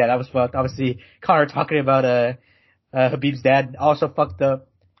pass, like, yeah, that was fucked. Obviously, Connor talking about Habib's dad also fucked up.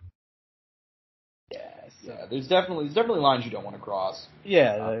 Yeah, there's definitely lines you don't want to cross.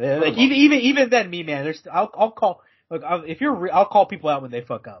 Yeah, like even then, me, man. I'll call. Look, I'll call people out when they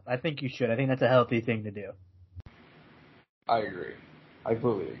fuck up. I think you should. I think that's a healthy thing to do. I agree. I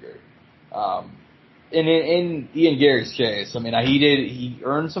completely agree. In Ian Gary's case, I mean, he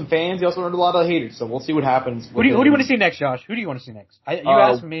earned some fans. He also earned a lot of haters. So we'll see what happens. Who do you want to see next, Josh? Who do you want to see next? You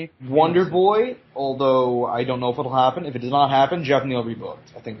asked me. Wonder Boy, although I don't know if it'll happen. If it does not happen, Jeff Neal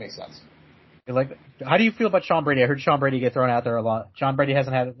rebooked. I think makes sense. How do you feel about Sean Brady? I heard Sean Brady get thrown out there a lot. Sean Brady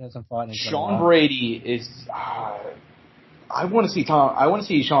hasn't fought. Sean Brady is. I want to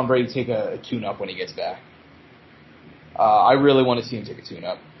see Sean Brady take a tune-up when he gets back. I really want to see him take a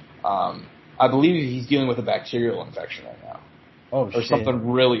tune-up. I believe he's dealing with a bacterial infection right now. Oh, or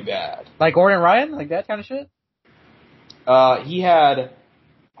something really bad. Like Gordon Ryan? Like that kind of shit? He had...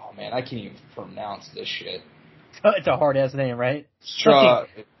 Oh, man, I can't even pronounce this shit. It's a hard-ass name, right?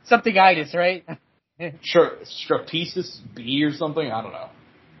 Something-itis, right? Streptosis B or something? I don't know.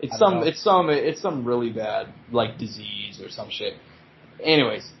 It's some really bad, like, disease or some shit.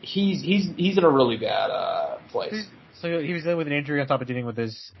 Anyways, he's in a really bad place. So he was dealing with an injury on top of dealing with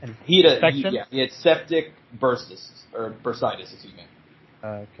his infection? He had septic bursitis, excuse me.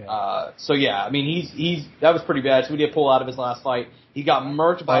 Okay. So yeah, I mean, that was pretty bad. So he did pull out of his last fight. He got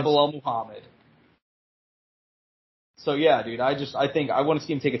murked by Bilal Muhammad. So yeah, dude, I think I want to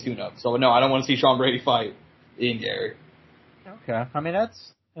see him take a tune-up. So no, I don't want to see Sean Brady fight Ian Gary. Okay. I mean,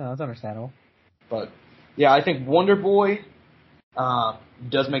 that's understandable. But yeah, I think Wonder Boy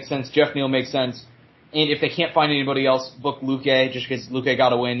does make sense. Jeff Neal makes sense. And if they can't find anybody else, book Luque, just because Luque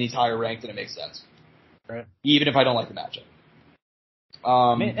got a win, he's higher ranked, and it makes sense. Right. Even if I don't like the matchup.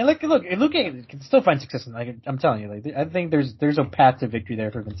 And Luque can still find success. Like I'm telling you, like I think there's a path to victory there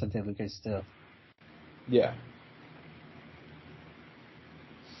for Vicente Luque still. Yeah.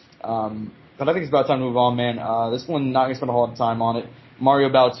 But I think it's about time to move on, man. This one, not going to spend a whole lot of time on it. Mario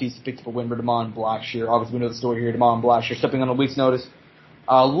Bautista picked up a win for Damon Blackshear. Obviously, we know the story here. Damon Blackshear stepping on a week's notice.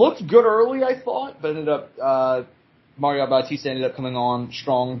 Looked good early, I thought, but ended up Mario Bautista ended up coming on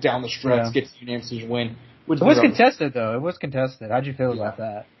strong down the stretch, gets a unanimous decision win. It was contested, though. It was contested. How'd you feel about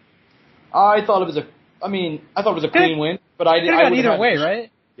that? I thought it was a clean win, but I could have gone either way,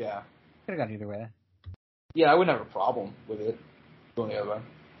 right? Yeah. Could have gone either way. Yeah, I wouldn't have a problem with it going the other way.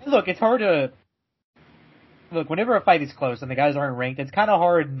 Look, it's hard to... Look, whenever a fight is close and the guys aren't ranked, it's kind of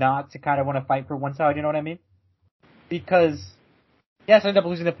hard not to kind of want to fight for one side, you know what I mean? Because, yes, I end up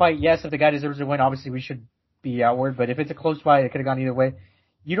losing the fight. Yes, if the guy deserves to win, obviously we should be outward. But if it's a close fight, it could have gone either way.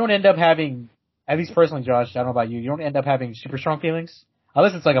 You don't end up having, at least personally, Josh, I don't know about you, you don't end up having super strong feelings.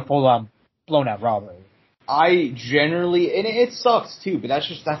 Unless it's like a full-on, blown-out robbery. I generally, and it sucks too, but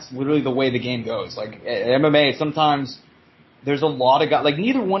that's literally the way the game goes. Like, at MMA, sometimes there's a lot of guys, like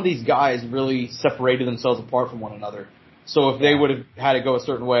neither one of these guys really separated themselves apart from one another. So if they would have had to go a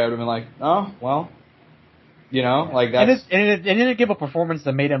certain way, I would have been like, oh, well, you know, like that's... And it didn't give a performance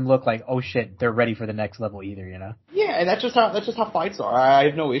that made them look like, oh shit, they're ready for the next level either, you know? Yeah, and that's just how fights are. I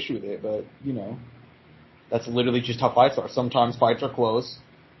have no issue with it, but, you know, that's literally just how fights are. Sometimes fights are close,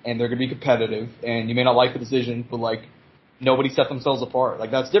 and they're going to be competitive, and you may not like the decision, but, like, nobody set themselves apart. Like,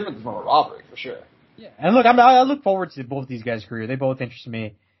 that's different from a robbery, for sure. Yeah, and look, I look forward to both these guys' career. They both interest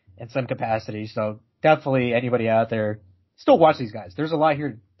me in some capacity, so definitely anybody out there, still watch these guys. There's a lot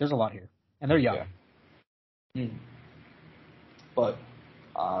here, and they're young. Yeah. But,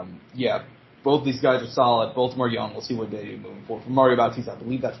 yeah, both these guys are solid. Both of them are young. We'll see what they do moving forward. For Mario Bautista, I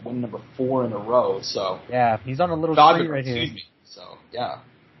believe that's win number 4 in a row, so... Yeah, he's on a little streak right here. Excuse me. So, yeah.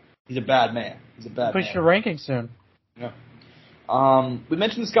 He's a bad man. Push your ranking soon. Yeah. We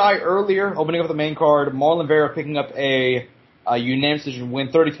mentioned this guy earlier, opening up the main card. Marlon Vera picking up a unanimous decision win,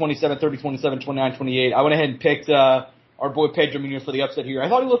 30-27, 30-27, 29-28. I went ahead and picked our boy Pedro Munoz for the upset here. I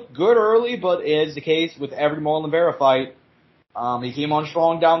thought he looked good early, but as the case with every Marlon Vera fight, he came on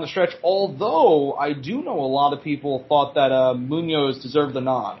strong down the stretch. Although I do know a lot of people thought that Munoz deserved the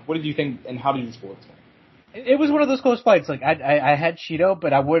nod. What did you think, and how did you score this one? It was one of those close fights. Like I had Cheeto,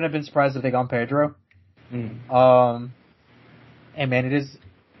 but I wouldn't have been surprised if they gone Pedro. And man, it is.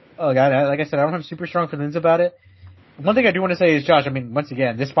 Oh God, like I said, I don't have super strong feelings about it. One thing I do want to say is, Josh, I mean, once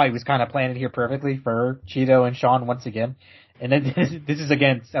again, this fight was kind of planted here perfectly for Cheeto and Sean once again. And then this is,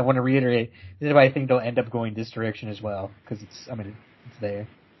 again, I want to reiterate, this is why I think they'll end up going this direction as well. Because it's there.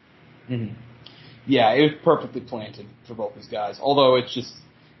 Mm-hmm. Yeah, it was perfectly planted for both these guys. Although it's just,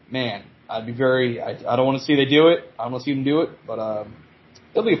 man, I don't want to see they do it. I don't want to see them do it. But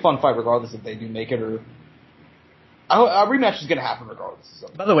it'll be a fun fight regardless if they do make it or... A rematch is going to happen regardless. So.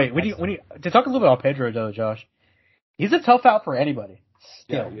 By the way, to talk a little bit about Pedro, though, Josh, he's a tough out for anybody.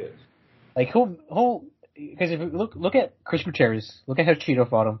 Still. Yeah, he is. Like, because if you look at Chris Gutierrez, look at how Cheeto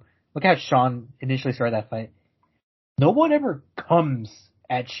fought him, look at how Sean initially started that fight. No one ever comes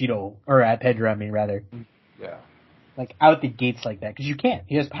at Cheeto, or at Pedro, rather. Yeah. Like, out the gates like that, because you can't.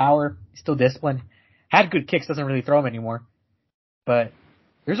 He has power, he's still disciplined, had good kicks, doesn't really throw them anymore. But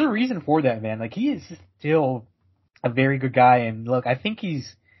there's a reason for that, man. Like, he is still a very good guy, and look, I think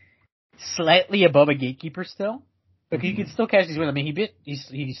he's slightly above a gatekeeper still. But he can still catch these wins. I mean,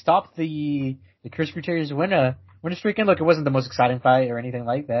 he stopped the Chris Gutierrez win a streak, and look, it wasn't the most exciting fight or anything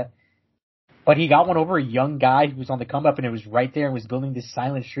like that. But he got one over a young guy who was on the come up, and it was right there and was building this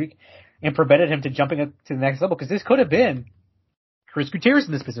silent streak and prevented him to jumping up to the next level. Because this could have been Chris Gutierrez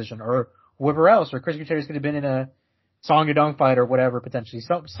in this position, or whoever else, or Chris Gutierrez could have been in a Song Yadong fight or whatever potentially.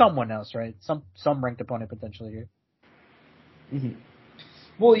 Someone else, right? Some ranked opponent potentially here. Mm-hmm.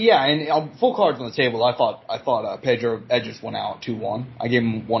 Well, yeah, and full cards on the table. I thought Pedro edges went out 2-1. I gave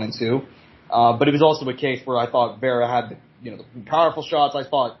him 1 and 2, but it was also a case where I thought Vera had the powerful shots. I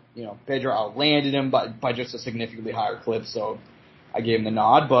thought Pedro outlanded him by just a significantly higher clip, so I gave him the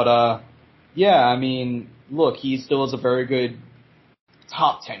nod. But yeah, I mean, look, he still is a very good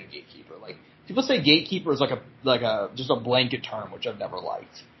top 10 gatekeeper. Like people say, gatekeeper is like a just a blanket term, which I've never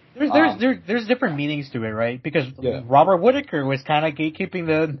liked. There's different meanings to it, right? Because Robert Whittaker was kind of gatekeeping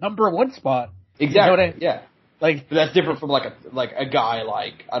the number 1 spot. Exactly. Yeah. Like, but that's different from like a guy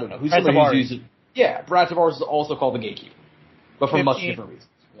like I don't know who's somebody who's using. Yeah, Brad Tavares is also called the gatekeeper, but for 15, much different reasons.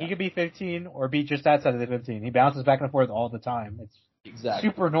 Yeah. He could be 15 or be just outside of the 15. He bounces back and forth all the time. It's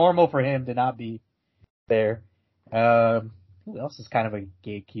super normal for him to not be there. Who else is kind of a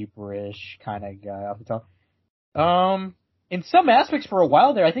gatekeeper-ish kind of guy off the top? In some aspects, for a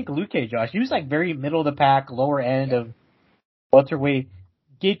while there, I think Luke, Josh, he was like very middle of the pack, lower end of welterweight,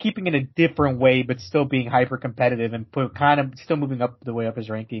 gatekeeping in a different way, but still being hyper competitive and kind of still moving up the way up his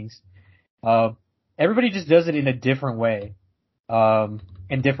rankings. Everybody just does it in a different way,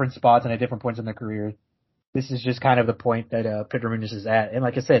 in different spots and at different points in their career. This is just kind of the point that Pedro Munoz is at, and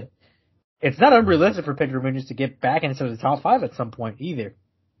like I said, it's not unrealistic for Pedro Munoz to get back into the top 5 at some point either.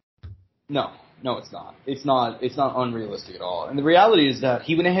 No, it's not. It's not unrealistic at all. And the reality is that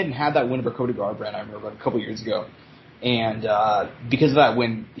he went ahead and had that win over Cody Garbrandt, I remember, a couple years ago. And because of that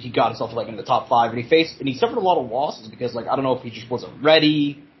win, he got himself like in the top 5, and he suffered a lot of losses because I don't know if he just wasn't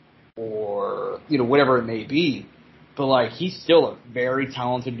ready or whatever it may be. But like he's still a very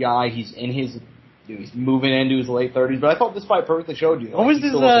talented guy. He's in his he's moving into his late 30s. But I thought this fight perfectly showed you. What was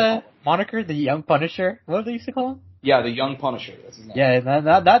his moniker? The Young Punisher? What they used to call him? Yeah, the Young Punisher. That's his name. Yeah,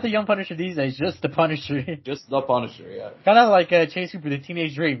 not the Young Punisher these days, just the Punisher. Just the Punisher, yeah. Kind of like Chase Hooper, the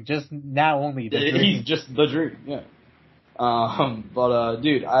Teenage Dream, just now only the Dream. He's just the Dream, yeah. But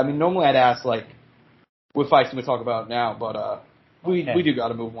dude, I mean, normally I'd ask, like, what fights do we talk about now, but we do got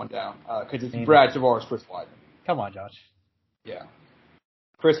to move one down, because it's Brad Tavares, Chris Weidman. Come on, Josh. Yeah.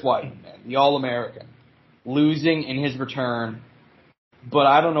 Chris Weidman, man, the All-American. Losing in his return, but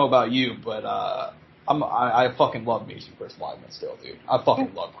I don't know about you, but I fucking love me some Chris Weidman still, dude. I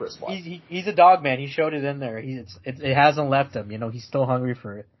fucking love Chris Weidman. He's a dog, man. He showed it in there. It hasn't left him. He's still hungry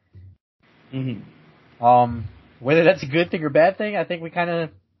for it. Mm-hmm. Whether that's a good thing or bad thing, I think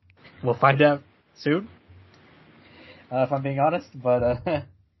we'll find out soon. If I'm being honest, but I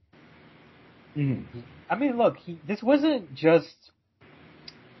mean, look, this wasn't just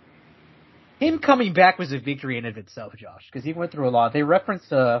him coming back was a victory in and of itself, Josh, because he went through a lot. They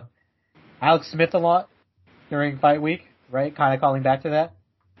referenced Alex Smith a lot during fight week, right? Kind of calling back to that.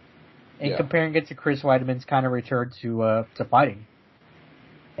 And comparing it to Chris Weidman's kind of return to fighting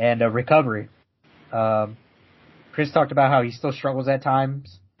and recovery. Chris talked about how he still struggles at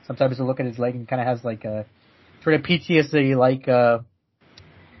times. Sometimes he'll look at his leg and kind of has like a sort of PTSD, like kind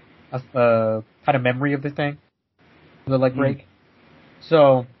of memory of the thing, the leg break.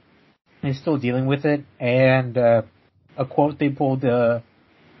 So he's still dealing with it. And a quote they pulled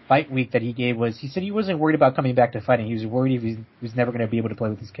fight week that he gave was, he said he wasn't worried about coming back to fighting. He was worried if he was never going to be able to play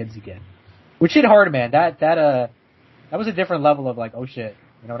with his kids again. Which hit hard, man. That was a different level of like, oh shit.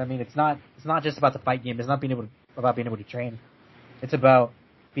 You know what I mean? It's not just about the fight game. It's not about being able to train. It's about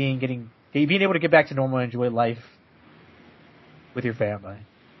being able to get back to normal and enjoy life with your family.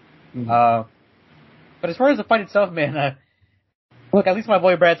 Mm-hmm. But as far as the fight itself, man, look, at least my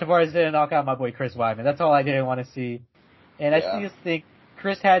boy Brad Tavares didn't knock out my boy Chris Weidman. That's all I didn't want to see. And I still think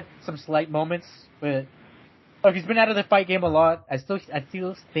Chris had some slight moments, but look, he's been out of the fight game a lot. I still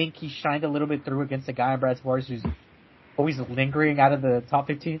think he shined a little bit through against a guy in Brad Tavares who's always lingering out of the top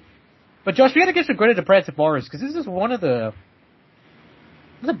 15. But Josh, we got to give some credit to Brad Tavares because this is one of the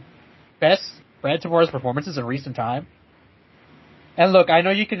best Brad Tavares performances in recent time. And look, I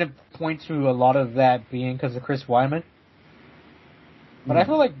know you can point to a lot of that being because of Chris Weidman, but I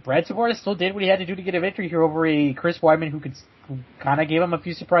feel like Brad Tavares still did what he had to do to get a victory here over a Chris Weidman who kind of gave him a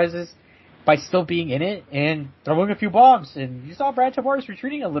few surprises by still being in it and throwing a few bombs. And you saw Brad Tavares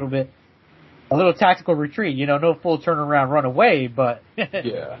retreating a little bit. A little tactical retreat, no full turnaround run away, but...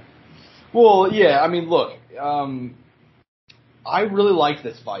 Yeah. Well, yeah, I mean, look, I really liked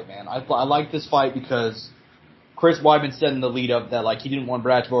this fight, man. I liked this fight because Chris Weidman said in the lead-up that, like, he didn't want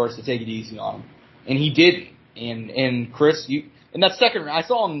Brad Tavares to take it easy on him. And he didn't. And Chris, in that second round, I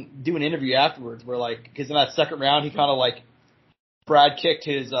saw him do an interview afterwards where, like, because in that second round, he kind of, like, Brad kicked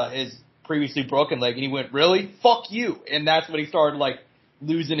his previously broken leg, and he went, really? Fuck you. And that's when he started, like,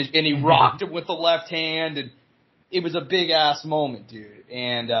 losing his, and he rocked him with the left hand, and it was a big ass moment, dude.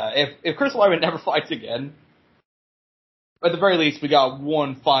 And if Chris Weidman never fights again, at the very least, we got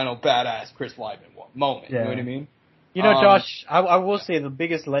one final badass Chris Weidman moment. Yeah. You know what I mean? Josh, I will say the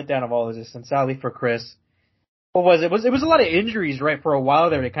biggest letdown of all of this, and sadly for Chris, what was it? It was a lot of injuries, right? For a while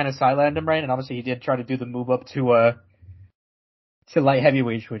there, they kind of sidelined him, right? And obviously he did try to do the move up to light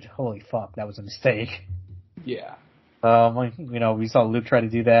heavyweight, which holy fuck, that was a mistake. Yeah. We saw Luke try to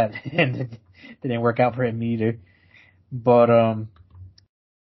do that, and it didn't work out for him either. But,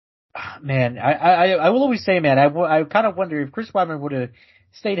 man, I will always say, man, I kind of wonder if Chris Weidman would have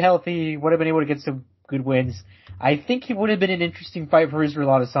stayed healthy, would have been able to get some good wins. I think it would have been an interesting fight for Israel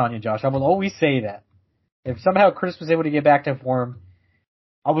Adesanya, Josh. I will always say that. If somehow Chris was able to get back to form,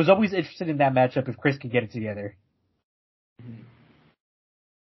 I was always interested in that matchup if Chris could get it together.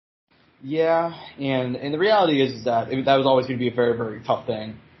 Yeah, and the reality is that that was always going to be a very, very tough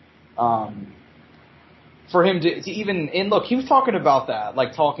thing. For him to even, and look, he was talking about that,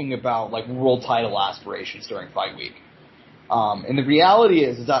 like talking about like world title aspirations during fight week. And the reality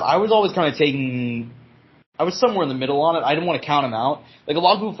is that I was always kind of I was somewhere in the middle on it. I didn't want to count him out. Like a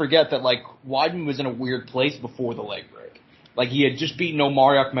lot of people forget that like Weidman was in a weird place before the leg break. Like he had just beaten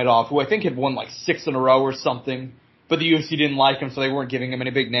Omar Akhmedov, who I think had won like 6 in a row or something. But the UFC didn't like him, so they weren't giving him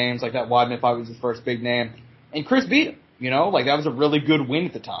any big names. Like that Weidman fight was his first big name. And Chris beat him, like that was a really good win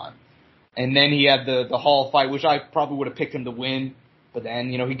at the time. And then he had the Hall fight, which I probably would have picked him to win. But then,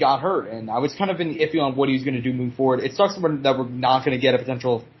 he got hurt. And I was kind of iffy on what he was going to do moving forward. It sucks that we're not going to get a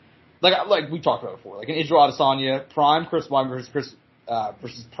potential, like we talked about before, like an Israel Adesanya, prime Chris Weidman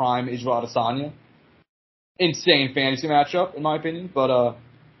versus prime Israel Adesanya. Insane fantasy matchup, in my opinion. But,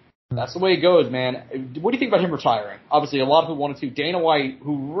 that's the way it goes, man. What do you think about him retiring? Obviously, a lot of people wanted to. Dana White,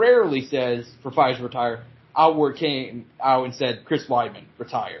 who rarely says for fighters to retire, came out and said, Chris Weidman,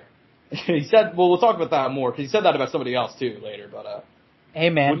 retire. He said, well, we'll talk about that more, because he said that about somebody else, too, later. But hey,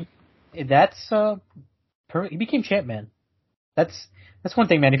 man, that's he became champ, man. That's one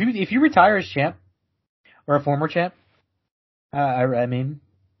thing, man. If you retire as champ, or a former champ, I mean,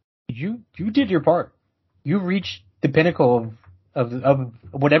 you did your part. You reached the pinnacle of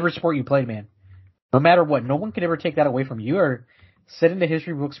whatever sport you played, man. No matter what, no one can ever take that away from you. You are set in the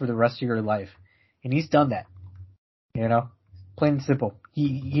history books for the rest of your life, and he's done that. Plain and simple.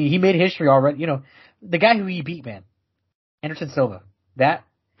 He made history already. The guy who he beat, man, Anderson Silva, that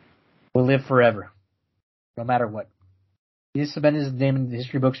will live forever, no matter what. He just cemented his name in the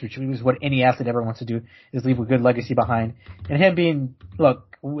history books, which is what any athlete ever wants to do, is leave a good legacy behind. And him being, a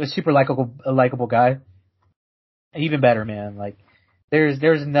super likable guy. Even better, man. Like,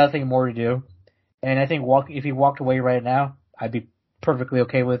 there's nothing more to do. And I think if he walked away right now, I'd be perfectly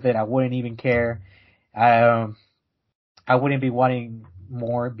okay with it. I wouldn't even care. I wouldn't be wanting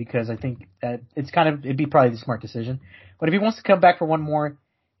more because I think that it'd be probably the smart decision. But if he wants to come back for one more,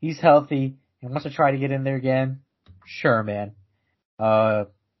 he's healthy and wants to try to get in there again, Sure, man.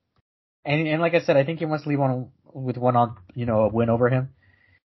 And like I said, I think he wants to leave with a win over him.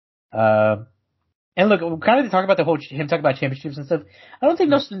 And look, kind of talk about him talking about championships and stuff. I don't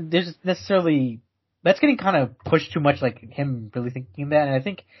think there's necessarily, that's getting kind of pushed too much, like him really thinking that. And I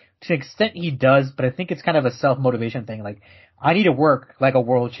think to an extent he does, but I think it's kind of a self-motivation thing. Like, I need to work like a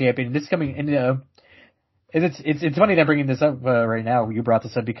world champion. This is coming in, it's funny that I'm bringing this up right now. You brought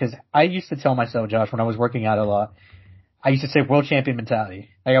this up because I used to tell myself, Josh, when I was working out a lot, I used to say world champion mentality.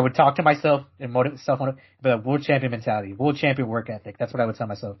 Like, I would talk to myself and but world champion mentality, world champion work ethic. That's what I would tell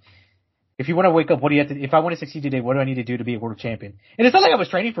myself. If you want to wake up, what do you have to? If I want to succeed today, what do I need to do to be a world champion? And it's not like I was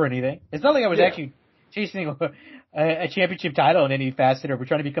training for anything. It's not like I was actually chasing a championship title in any facet, or we're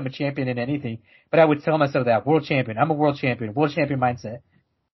trying to become a champion in anything. But I would tell myself that world champion. I'm a world champion mindset.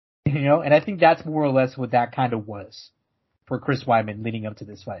 And I think that's more or less what that kind of was for Chris Weidman leading up to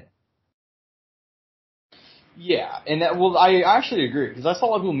this fight. Yeah, and I actually agree, because I saw a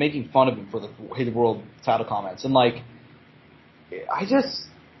lot of people making fun of him for the world title comments, and like, I guess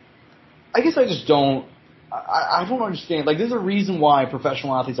I just don't. I don't understand. Like, there's a reason why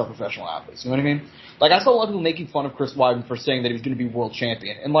professional athletes are professional athletes. You know what I mean? Like, I saw a lot of people making fun of Chris Weidman for saying that he was going to be world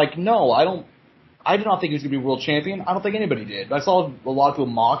champion, and like, no, I did not think he was going to be world champion. I don't think anybody did. But I saw a lot of people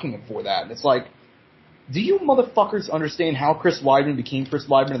mocking him for that, and it's like, do you motherfuckers understand how Chris Weidman became Chris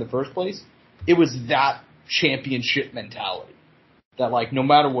Weidman in the first place? It was that championship mentality. That, like, no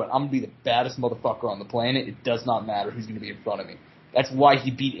matter what, I'm going to be the baddest motherfucker on the planet. It does not matter who's going to be in front of me. That's why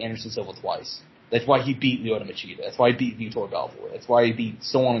he beat Anderson Silva twice. That's why he beat Lyoto Machida. That's why he beat Vitor Belfort. That's why he beat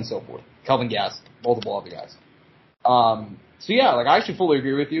so on and so forth. Kelvin Gastelum, multiple other guys. So yeah, like, I actually fully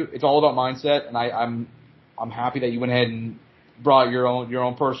agree with you. It's all about mindset, and I'm happy that you went ahead and brought your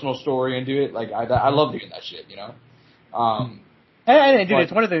own personal story into it. Like, I love doing that shit, you know? Dude,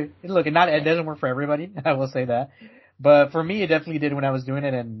 it's one of the, look, it doesn't work for everybody, I will say that. But for me, it definitely did when I was doing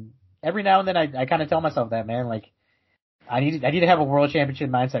it, and every now and then I kind of tell myself that, man, like, I need to have a world championship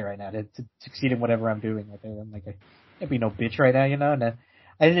mindset right now to succeed in whatever I'm doing. I'm like, I can't be no bitch right now, you know?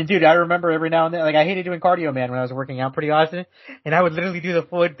 And dude, I remember every now and then, like, I hated doing cardio, man, when I was working out pretty often, and I would literally do the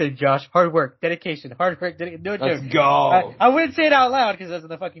full thing, Josh. Hard work, dedication, no joke. Let's go. I wouldn't say it out loud because I was in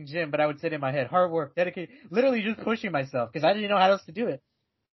the fucking gym, but I would say it in my head. Hard work, dedication, literally just pushing myself because I didn't know how else to do it.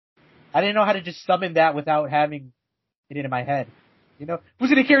 I didn't know how to just summon that without having it in my head. You know, who's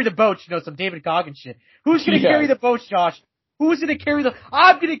gonna carry the boats? You know, some David Goggins shit. Who's gonna carry the boats, Josh? Who's gonna carry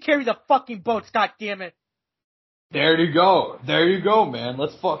I'm gonna carry the fucking boats, god damn it. There you go, man.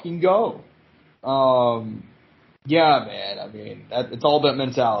 Let's fucking go. Yeah, man. I mean, it's all about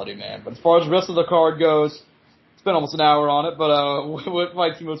mentality, man. But as far as the rest of the card goes, spent almost an hour on it, but what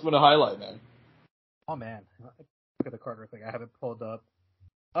fights you most want to highlight, man? Oh, man. Look at the card real quick. I have it pulled up.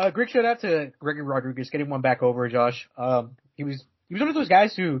 Great shout out to Gregory Rodriguez getting one back over, Josh. He was one of those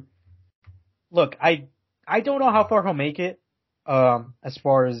guys who, look, I don't know how far he'll make it, as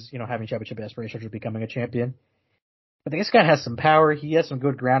far as, you know, having championship aspirations or becoming a champion. But this guy has some power. He has some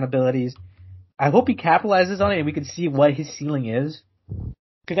good ground abilities. I hope he capitalizes on it and we can see what his ceiling is.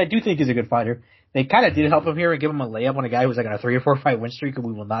 Because I do think he's a good fighter. They kind of did help him here and give him a layup on a guy who's like on a 3 or 4 fight win streak and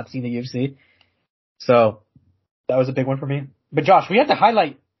we will not see in the UFC. So, that was a big one for me. But Josh, we have to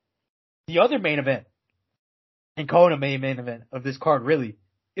highlight the other main event. And calling a main event of this card, really,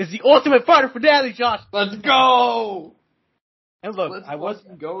 is the Ultimate Fighter finale, Josh. Let's go! And look, I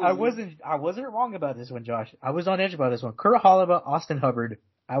wasn't wrong about this one, Josh. I was on edge about this one. Kurt Holloway, Austin Hubbard.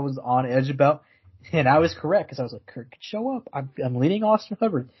 I was on edge about, and I was correct because I was like, Kurt could show up. I'm leading Austin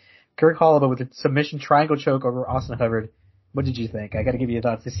Hubbard. Kurt Holloway with a submission triangle choke over Austin Hubbard. What did you think? I got to give you your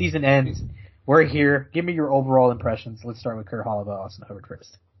thoughts. The season ends. We're here. Give me your overall impressions. Let's start with Kurt Holloway, Austin Hubbard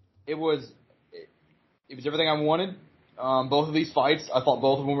first. It was everything I wanted. Both of these fights, I thought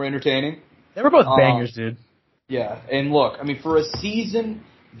both of them were entertaining. They were both bangers, dude. Yeah, and look, I mean, for a season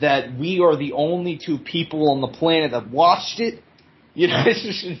that we are the only 2 people on the planet that watched it, you know, it's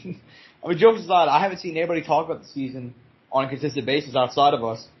just, I mean, jokes aside, I haven't seen anybody talk about the season on a consistent basis outside of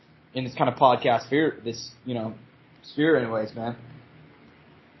us in this kind of podcast sphere anyways, man.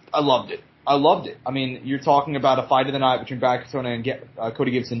 I loved it. I mean, you're talking about a fight of the night between Bakatona and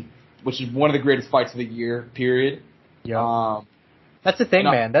Cody Gibson, which is one of the greatest fights of the year, period. Yeah. That's the thing,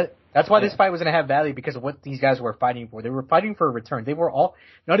 man. That's why this fight was going to have value because of what these guys were fighting for. They were fighting for a return. They were all,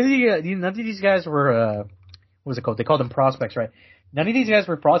 none of these guys were, what was it called? They called them prospects, right? None of these guys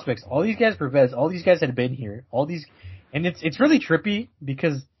were prospects. All these guys were vets. All these guys had been here. And it's really trippy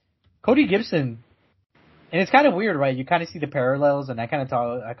because Cody Gibson, and it's kind of weird, right? You kind of see the parallels, and I kind of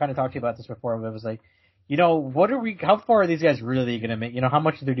talked to you about this before, but it was like, you know, how far are these guys really going to make, you know, how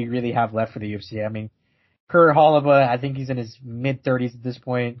much do they really have left for the UFC? I mean, Kurt Holloway, I think he's in his mid-30s at this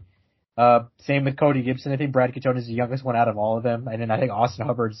point. Same with Cody Gibson. I think Brad Katona is the youngest one out of all of them. And then I think Austin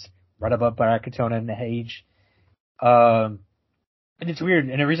Hubbard's right above Brad Katona in the age. And it's weird.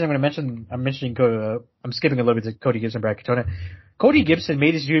 And the reason I'm skipping a little bit to Cody Gibson, Brad Katona. Cody Gibson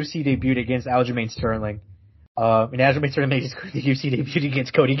made his UFC debut against Aljamain Sterling. And Aljamain Sterling made his UFC debut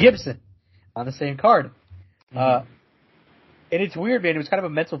against Cody Gibson on the same card. And it's weird, man. It was kind of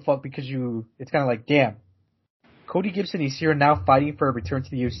a mental fuck because it's kind of like, damn. Cody Gibson is here now fighting for a return to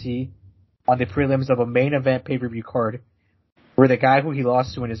the UFC on the prelims of a main event pay-per-view card where the guy who he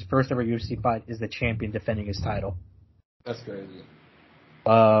lost to in his first ever UFC fight is the champion defending his title. That's crazy.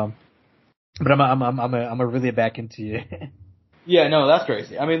 But I'm gonna really back into you. Yeah, no, that's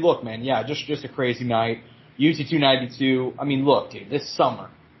crazy. I mean, look, man, yeah, just a crazy night. UFC 292. I mean, look, dude, this summer,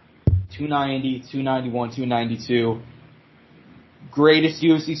 290, 291, 292. Greatest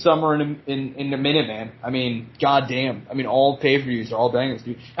UFC summer in the minute, man. I mean, goddamn. I mean, all pay-per-views are all bangers,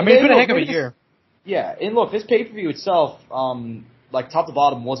 dude. I mean, it's been a heck of a year. Yeah, and look, this pay-per-view itself, like top to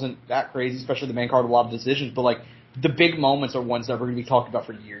bottom, wasn't that crazy, especially the main card, a lot of decisions, but like the big moments are ones that we're going to be talking about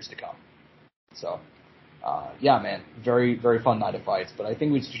for years to come. So, yeah, man, very, very fun night of fights, but I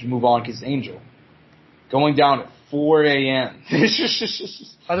think we should move on because Angel going down at 4 a.m.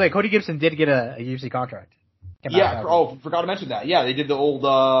 By the way, Cody Gibson did get a UFC contract. Yeah, forgot to mention that. Yeah, they did the old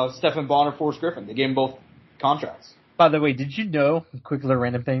Stephan Bonner, Forrest Griffin. They gave them both contracts. By the way, did you know, quick little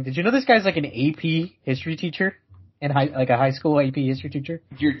random thing, did you know this guy's like an AP history teacher? Like a high school AP history teacher?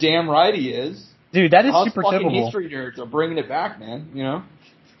 You're damn right he is. Dude, that is super fucking typical. History nerds are bringing it back, man, you know?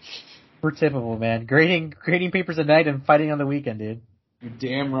 Super typical, man. Grading papers at night and fighting on the weekend, dude. You're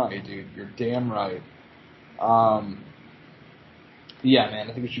damn right, dude. You're damn right. Yeah, man,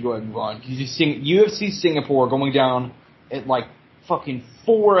 I think we should go ahead and move on. UFC Singapore going down at like fucking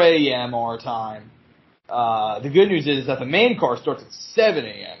 4 a.m. our time. The good news is that the main card starts at 7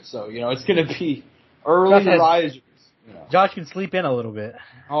 a.m. So, you know, it's going to be early risers. You know. Josh can sleep in a little bit.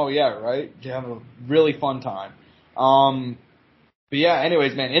 Oh, yeah, right? You have a really fun time. But yeah,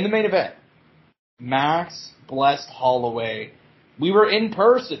 anyways, man, in the main event, Max Blessed Holloway. We were in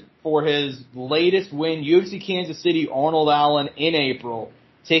person for his latest win, UFC Kansas City, Arnold Allen in April,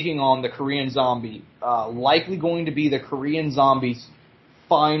 taking on the Korean Zombie. Likely going to be the Korean Zombie's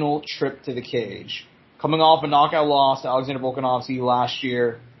final trip to the cage. Coming off a knockout loss to Alexander Volkanovski last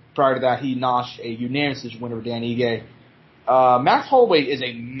year. Prior to that, he notched a unanimous decision winner with Dan Ige. Max Holloway is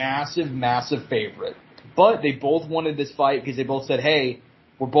a massive, massive favorite. But they both wanted this fight because they both said, hey,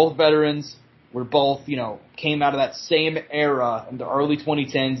 we're both veterans. We're both, you know, came out of that same era in the early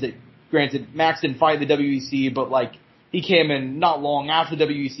 2010s that, granted, Max didn't fight the WEC, but, like, he came in not long after the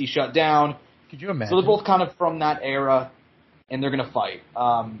WEC shut down. Could you imagine? So they're both kind of from that era, and they're going to fight.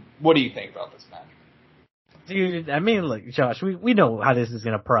 What do you think about this match? Dude, I mean, look, Josh, we know how this is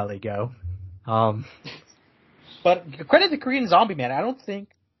going to probably go. But credit to Korean Zombie, man. I don't think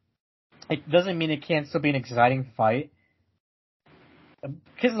it doesn't mean it can't still be an exciting fight.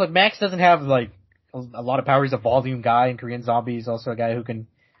 Because, look, Max doesn't have, like, a lot of power. He's a volume guy, and Korean Zombie is also a guy who can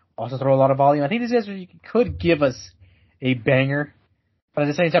also throw a lot of volume. I think this could give us a banger, but at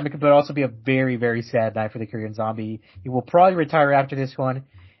the same time, it could also be a very, very sad night for the Korean Zombie. He will probably retire after this one,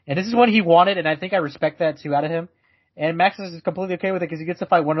 and this is one he wanted, and I think I respect that, too, out of him. And Max is completely okay with it because he gets to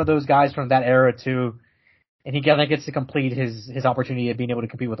fight one of those guys from that era, too, and he kind of gets to complete his opportunity of being able to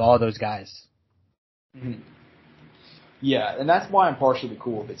compete with all of those guys. Mm-hmm. Yeah, and that's why I'm partially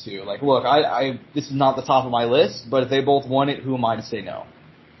cool with it too. Like, look, this is not the top of my list, but if they both want it, who am I to say no?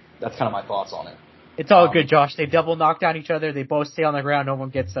 That's kind of my thoughts on it. It's all good, Josh. They double knock down each other. They both stay on the ground. No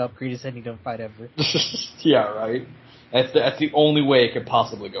one gets up. Creed is ending to fight ever. Yeah, right. That's the only way it could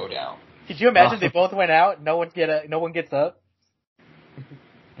possibly go down. Could you imagine they both went out? No one gets up.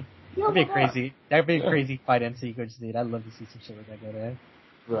 That'd be crazy. That'd be a crazy fight end sequence, dude. I'd love to see some shit like that go down.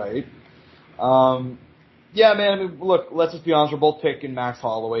 Right. Yeah, man, I mean, look, let's just be honest, we're both picking Max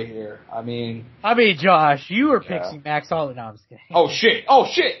Holloway here. I mean, Josh, you were picking Max Holloway. No, I'm just kidding. Oh, shit!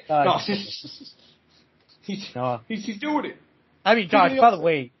 No. He's doing it. I mean, Josh, by the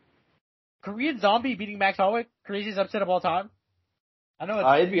way, Korean Zombie beating Max Holloway, craziest upset of all time? I know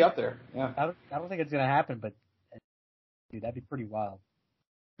it's... it'd be up there, yeah. I don't think it's going to happen, but, dude, that'd be pretty wild.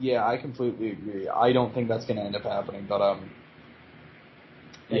 Yeah, I completely agree. I don't think that's going to end up happening, but,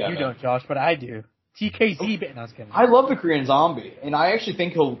 yeah, you don't, Josh, but I do. TKZ bit. No, I was kidding. I love the Korean Zombie, and I actually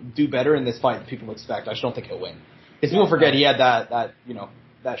think he'll do better in this fight than people expect. I just don't think he'll win. Because people forget he had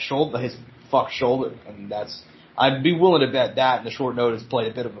that shoulder, his fucked shoulder, and I'd be willing to bet that in the short notice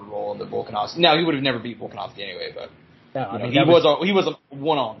played a bit of a role in the Volkanovski. Now, he would have never beat Volkanovski anyway, but he was a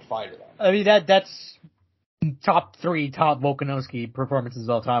one-on fighter, though. I mean, that's top 3 top Volkanovski performances of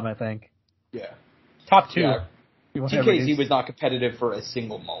all time, I think. Yeah. Top 2. Yeah. TKZ was not competitive for a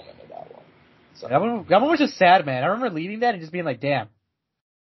single moment of that one. So. That one was just sad, man. I remember leaving that and just being like, damn.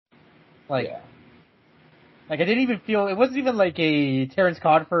 Like, yeah. Like, I didn't even feel, it wasn't even like a Terence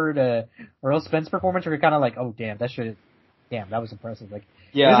Crawford, or Earl Spence performance where you're kind of like, oh, damn, that was impressive. Like,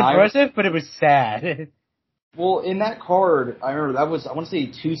 yeah, it was impressive, but it was sad. Well, in that card, I remember that was, I want to say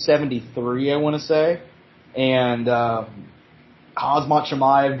 273, I want to say. And, Khamzat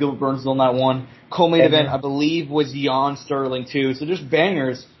Chimaev, Gilbert Burns on that one. Co-main event, I believe, was Jan Sterling, too. So just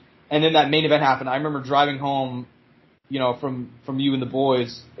bangers. And then that main event happened. I remember driving home, from you and the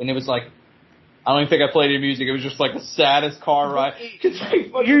boys, and it was like, I don't even think I played any music. It was just like the saddest car ride.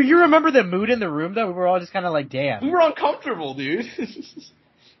 You remember the mood in the room, though? We were all just kind of like, damn. We were uncomfortable, dude. It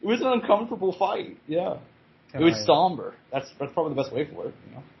was an uncomfortable fight. Yeah. It was somber. That's probably the best way for it,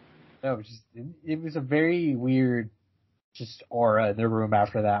 No, it was a very weird, just aura in the room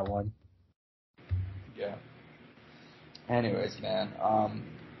after that one. Yeah. Anyways, man,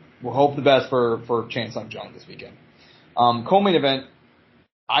 we'll hope the best for Chan Sung Jung this weekend. Co-main event,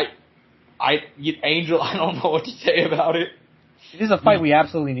 Angel, I don't know what to say about it. It is a fight we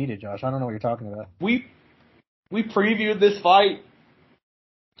absolutely needed, Josh. I don't know what you're talking about. We previewed this fight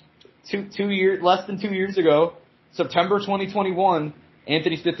less than 2 years ago, September 2021.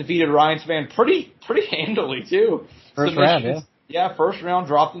 Anthony Smith defeated Ryan Spann pretty handily too. First round, yeah. Yeah, first round,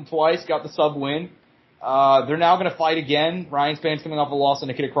 dropped him twice, got the sub win. They're now going to fight again. Ryan Spann's coming off a loss to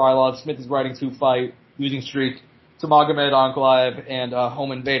Nikita Krylov. Smith is riding 2-fight losing streak to Magomed Ankalaev and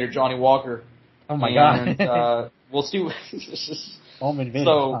home invader Johnny Walker. Oh my god! We'll see. Home invader.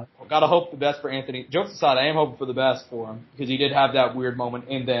 So gotta hope the best for Anthony. Jokes aside, I am hoping for the best for him because he did have that weird moment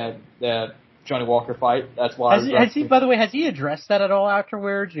in that Johnny Walker fight. That's why. Has he? By the way, has he addressed that at all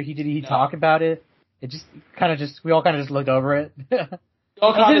afterwards, or did he talk about it? It just we all kind of just looked over it. We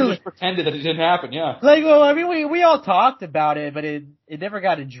all kind of just pretended that it didn't happen. Yeah. Like, well, I mean, we all talked about it, but it never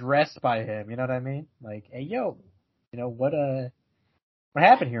got addressed by him. You know what I mean? Like, hey, yo. What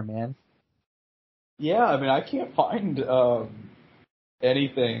happened here, man? Yeah, I mean, I can't find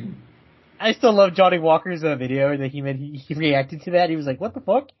anything. I still love Johnny Walker's video that he made. He reacted to that. He was like, "What the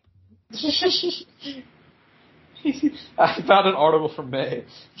fuck?" I found an article from May.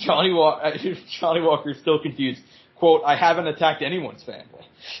 Johnny Walker is still confused. Quote, I haven't attacked anyone's family.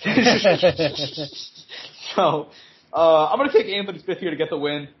 So, I'm going to take Anthony Smith here to get the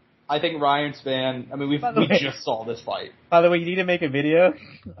win. I think Ryan Spann, I mean, we just saw this fight. By the way, you need to make a video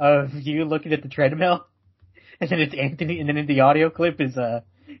of you looking at the treadmill, and then it's Anthony, and then in the audio clip is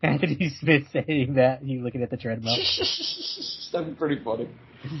Anthony Smith saying that you looking at the treadmill. That'd be pretty funny.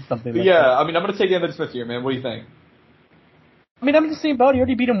 Something like that. I mean, I'm going to take Anthony Smith here, man. What do you think? I mean, I'm in the same boat. He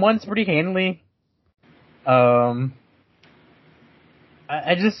already beat him once pretty handily. I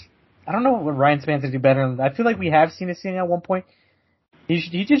don't know what Ryan Spann's going to do better. I feel like we have seen this scene at one point.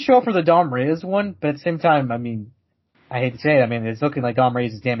 He did show up for the Dom Reyes one, but at the same time, I mean, I hate to say it, I mean, it's looking like Dom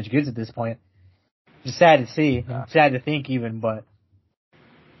Reyes is damaged goods at this point. It's sad to see, sad to think even, but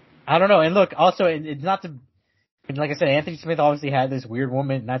I don't know. And look, also, it's not to, like I said, Anthony Smith obviously had this weird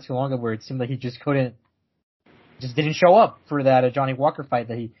moment not too long ago where it seemed like he just didn't show up for that Johnny Walker fight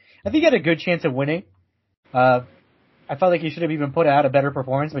that I think he had a good chance of winning. I felt like he should have even put out a better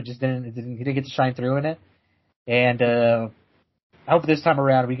performance, but he didn't get to shine through in it. And, I hope this time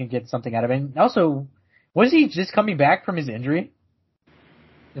around we can get something out of it. And also, was he just coming back from his injury?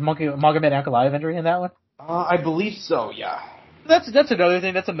 The Magomed Ankalaev injury in that one? I believe so, yeah. That's another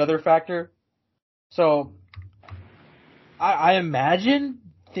thing. That's another factor. So, I imagine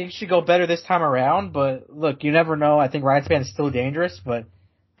things should go better this time around, but look, you never know. I think Ryan Spann is still dangerous, but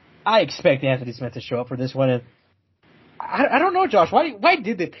I expect Anthony Smith to show up for this one. And I don't know, Josh. Why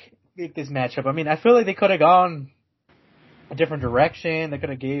did they pick this matchup? I mean, I feel like they could have gone a different direction. They could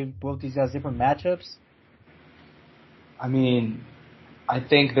have gave both these guys different matchups. I mean, I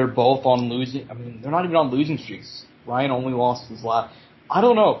think they're both on losing. I mean, they're not even on losing streaks. Ryan only lost his last. I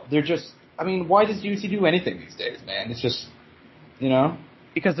don't know. They're just. I mean, why does UFC do anything these days, man? It's just,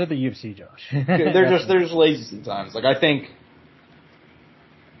 because they're the UFC, Josh. they're just lazy sometimes. Like I think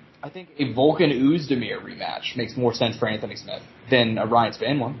a Volkan Oezdemir rematch makes more sense for Anthony Smith than a Ryan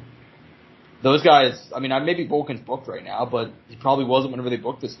Spann one. Those guys, I mean, maybe Volkan's booked right now, but he probably wasn't whenever they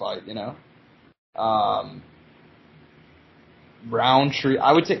booked this fight, Roundtree,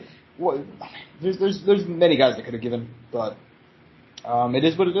 I would say, there's many guys that could have given, but it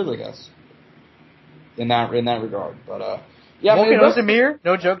is what it is, I guess. In that regard, but yeah. Volkan Oezdemir,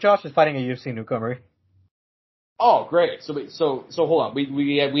 no joke, Josh, is fighting a UFC newcomer. Oh, great. So hold on.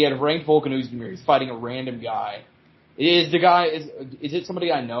 We had ranked Volkanovski here. He's fighting a random guy. Is it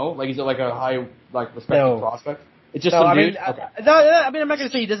somebody I know? Like, is it like a high, like, respected prospect? It's just some dude? Okay. I'm not gonna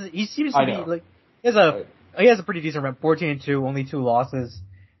say he doesn't, he seems to be, like, he has a pretty decent record, 14-2, only 2 losses.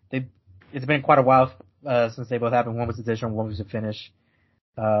 It's been quite a while, since they both happened. One was a decision, one was a finish.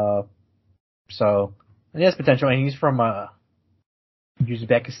 So, he has potential, and he's from,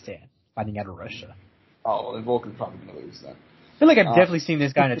 Uzbekistan, fighting out of Russia. Oh, well, then Volkan's probably gonna lose then. I feel like I've definitely seen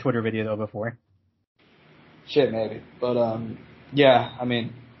this guy in a Twitter video, though, before. Shit, maybe. But, yeah, I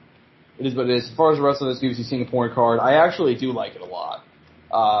mean, it is what it is. As far as the rest of this UFC Singapore card, I actually do like it a lot.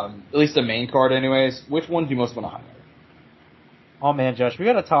 At least the main card anyways. Which one do you most want to highlight? Oh man, Josh, we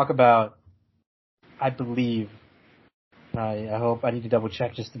gotta talk about, I believe, I hope, I need to double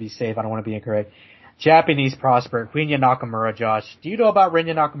check just to be safe, I don't want to be incorrect. Japanese prospect, Rinya Nakamura, Josh. Do you know about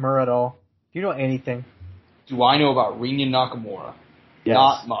Rinya Nakamura at all? Do you know anything? Do I know about Rinya Nakamura? Yes.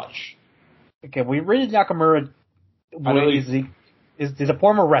 Not much. Okay, Rinya Nakamura is a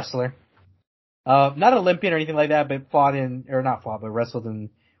former wrestler. Not Olympian or anything like that, but but wrestled in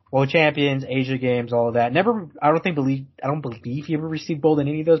World Champions, Asia Games, all of that. I don't believe he ever received gold in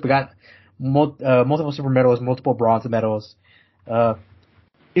any of those, but got multiple silver medals, multiple bronze medals.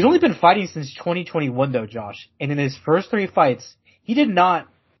 He's only been fighting since 2021 though, Josh. And in his first 3 fights, he did not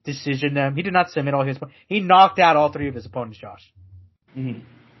decision them. He did not submit all his, he knocked out all 3 of his opponents, Josh. Mm-hmm.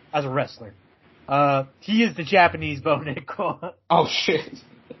 As a wrestler. He is the Japanese Bo Nickal. Oh shit.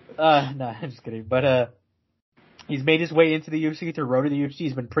 No, I'm just kidding. But, he's made his way into the UFC through road to the UFC.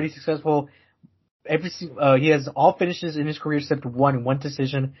 He's been pretty successful. He has all finishes in his career except one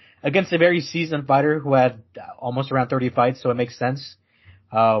decision against a very seasoned fighter who had almost around 30 fights, so it makes sense,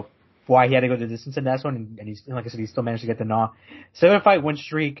 why he had to go the distance in that one, and he's, like I said, he still managed to get the nod. 7-fight win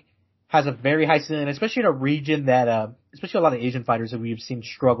streak, has a very high ceiling, especially in a region that, especially a lot of Asian fighters that we've seen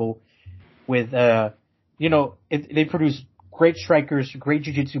struggle with, they produce great strikers, great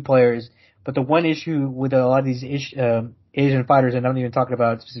jiu-jitsu players, but the one issue with a lot of these Asian fighters, and I'm not even talking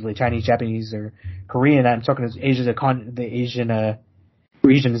about specifically Chinese, Japanese, or Korean, I'm talking about the Asian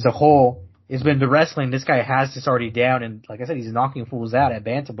region as a whole, has been the wrestling. This guy has this already down, and like I said, he's knocking fools out at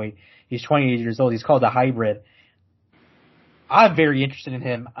bantamweight. He's 28 years old. He's called the hybrid. I'm very interested in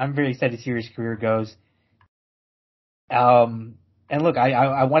him. I'm very excited to see where his career goes. And look,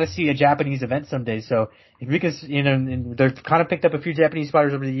 I want to see a Japanese event someday. So if we can, and they've kind of picked up a few Japanese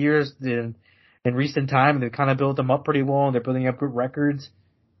fighters over the years in recent time, and they've kind of built them up pretty well, and they're building up good records.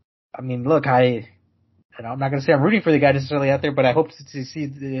 I mean, look, I'm not going to say I'm rooting for the guy necessarily out there, but I hope to see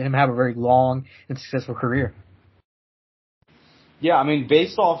him have a very long and successful career. Yeah, I mean,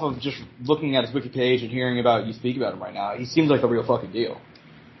 based off of just looking at his wiki page and hearing about you speak about him right now, he seems like the real fucking deal.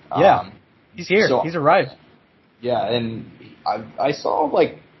 Yeah, he's here. So, he's arrived. Yeah, and I saw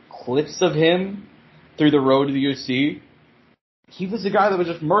like clips of him through the road to the UFC. He was the guy that was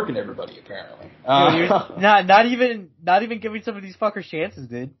just murking everybody, apparently. Not even giving some of these fuckers chances,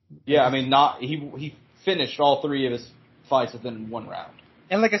 dude. Yeah, I mean, he finished all 3 of his fights within 1 round.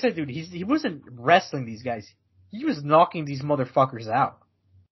 And like I said, dude, he wasn't wrestling these guys. He was knocking these motherfuckers out.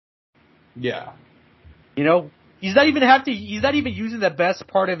 Yeah. He's not even using the best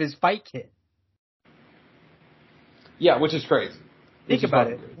part of his fight kit. Yeah, which is crazy. Think about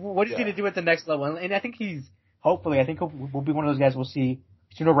it. What is he to do at the next level? And I think he'll be one of those guys we'll see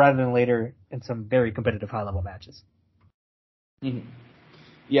sooner rather than later in some very competitive high-level matches. Mm-hmm.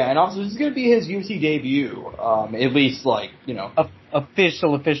 Yeah, and also this is going to be his UFC debut, at least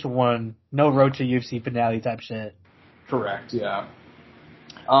official one, no road to UFC finale type shit. Correct, yeah.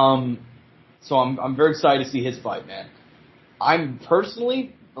 So I'm very excited to see his fight, man. I'm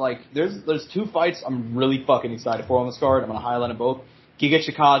personally, there's 2 fights I'm really fucking excited for on this card. I'm going to highlight them both. Giga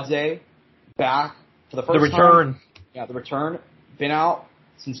Chikadze, back for the first time. The return. Yeah, the return. Been out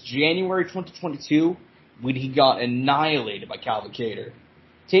since January 2022 when he got annihilated by Calvin Kattar.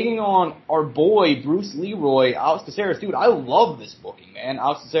 Taking on our boy, Bruce Leroy, Alex Caceres. Dude, I love this booking, man.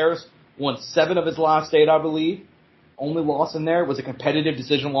 Alex Caceres won 7 of his last 8, I believe. Only loss in there was a competitive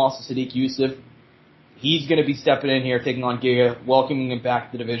decision loss to Sadiq Youssef. He's going to be stepping in here, taking on Giga, welcoming him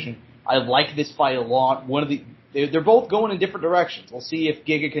back to the division. I like this fight a lot. They're both going in different directions. We'll see if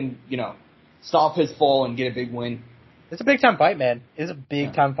Giga can, stop his fall and get a big win. It's a big time fight, man. It's a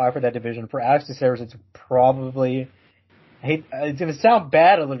big time fight for that division. For Alex Caceres, it's probably, it's going to sound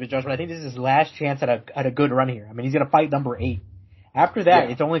bad a little bit, Josh, but I think this is his last chance at a good run here. I mean, he's going to fight number 8. After that,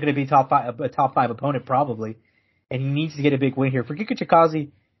 It's only going to be a top 5 opponent probably, and he needs to get a big win here. For Giga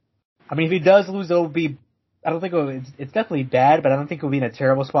Chikadze, I mean, if he does lose, it'll be, I don't think it's definitely bad, but I don't think it'll be in a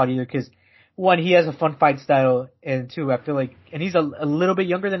terrible spot either, because one, he has a fun fight style, and two, I feel like, and he's a little bit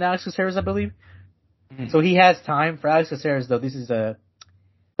younger than Alex Caceres, I believe. Mm-hmm. So he has time. For Alex Caceres, though,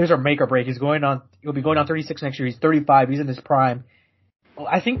 there's a make or break. He'll be going on 36 next year. He's 35. He's in his prime. Well,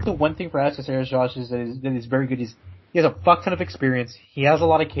 I think the one thing for Alex Caceres, Josh, is that he's very good. He has a fuck ton of experience. He has a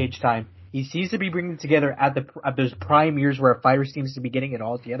lot of cage time. He seems to be bringing together at those prime years where a fighter seems to be getting it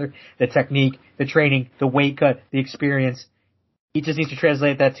all together. The technique, the training, the weight cut, the experience. He just needs to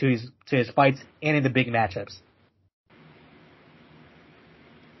translate that to his fights and in the big matchups.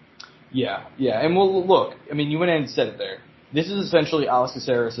 Yeah. And well, look, I mean, you went in and said it there. This is essentially Alex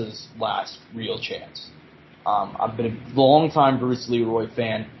Caceres' last real chance. I've been a long-time Bruce Leroy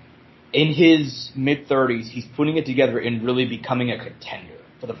fan. In his mid-30s, he's putting it together and really becoming a contender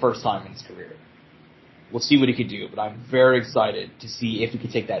for the first time in his career. We'll see what he could do, but I'm very excited to see if he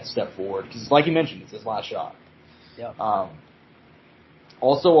could take that step forward. Because, like you mentioned, it's his last shot. Yeah.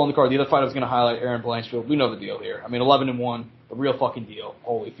 Also on the card, the other fight I was going to highlight, Erin Blanchfield. We know the deal here. I mean, 11-1, a real fucking deal.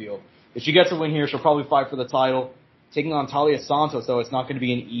 Holyfield. If she gets a win here, she'll probably fight for the title. Taking on Talia Santos, though, it's not going to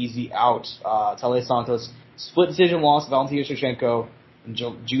be an easy out. Talia Santos, split decision loss to Valentina Shevchenko in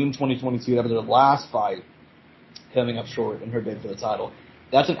June 2022. That was her last fight, coming up short in her bid for the title.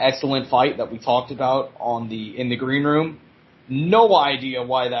 That's an excellent fight that we talked about in the green room. No idea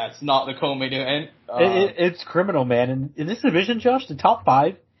why that's not the co-main event. It's criminal, man. And in this division, Josh, the top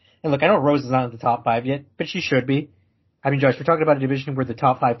five, and look, I know Rose is not in the top five yet, but she should be. I mean, Josh, we're talking about a division where the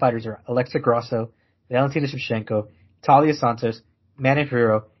top five fighters are Alexa Grasso, Valentina Shevchenko, Talia Santos, Manny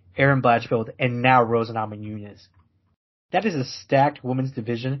Ferrero, Erin Blanchfield, and now Rose Namajunas. That is a stacked women's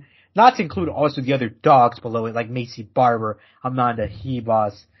division. Not to include also the other dogs below it, like Macy Barber, Amanda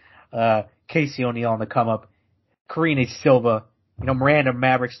Hebos, Casey O'Neill on the come up, Karine Silva, Miranda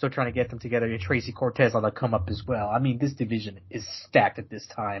Maverick still trying to get them together, and Tracy Cortez on the come up as well. I mean, this division is stacked at this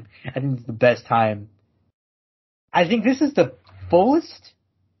time. I think it's the best time. I think this is the fullest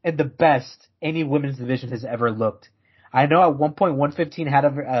and the best any women's division has ever looked. I know at one point 115 had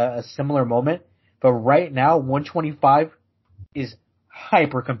a similar moment, but right now 125 is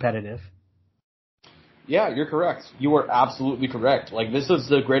hyper competitive. Yeah, you're correct. You are absolutely correct. Like, this is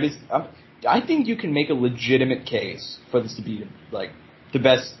the greatest. I think you can make a legitimate case for this to be like the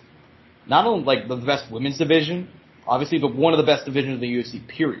best, not only like the best women's division, obviously, but one of the best divisions of the UFC.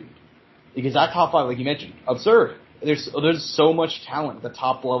 Period. Because that top five, like you mentioned, absurd. There's so much talent at the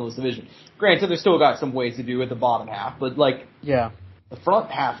top level of this division. Granted, there's still got some ways to do at the bottom half, but like, yeah, the front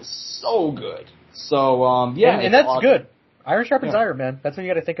half is so good. So yeah, and that's awesome. Good. Iron sharpens iron, man. That's what you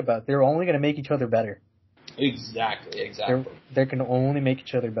got to think about. They're only going to make each other better. Exactly. They can only make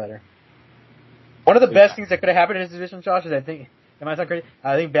each other better. One of the best things that could have happened in this division, Josh, is I think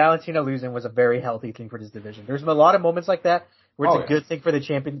Valentina losing was a very healthy thing for this division. There's a lot of moments like that where it's a good thing for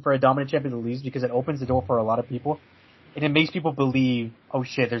for a dominant champion to lose, because it opens the door for a lot of people, and it makes people believe, oh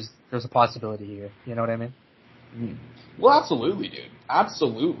shit, there's a possibility here. You know what I mean? Mm-hmm. Well, absolutely, dude.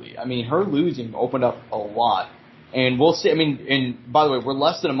 Absolutely. I mean, her losing opened up a lot, and we'll see. I mean, and by the way, we're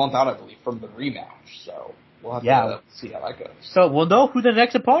less than a month out, I believe, from the rematch, so we'll have to see how that goes. So we'll know who the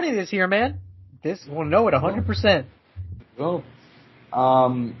next opponent is here, man. We'll know it 100%. Well,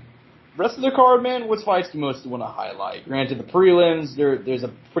 rest of the card, man, what fights do you most want to highlight? Granted, the prelims, there's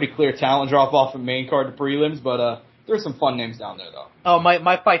a pretty clear talent drop-off from main card to prelims, but there's some fun names down there, though. Oh,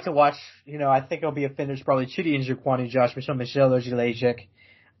 my fight to watch, I think it'll be a finish, probably Chidi Njokuani, Josh Michelle Ojulajek.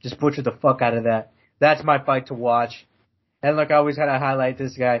 Just butcher the fuck out of that. That's my fight to watch. And look, I always had to highlight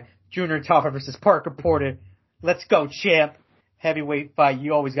this guy, Junior Taffa versus Parker Porter. Let's go, champ. Heavyweight fight.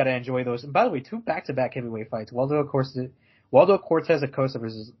 You always got to enjoy those. And by the way, 2 back-to-back heavyweight fights. Waldo Cortez Acosta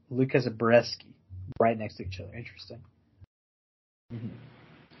versus Lucas Zabrewski, right next to each other. Interesting. Mm-hmm.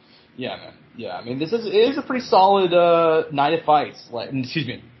 Yeah, man. Yeah, I mean, it is a pretty solid night of fights.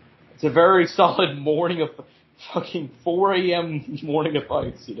 It's a very solid morning of fucking 4 a.m. morning of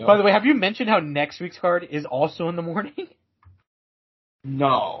fights. By the way, have you mentioned how next week's card is also in the morning?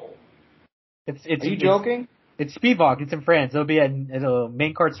 No. Are you joking? It's Spivak. It's in France. The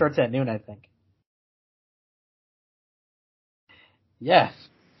main card starts at noon, I think. Yeah.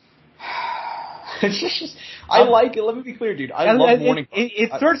 I like it. Let me be clear, dude. I love morning.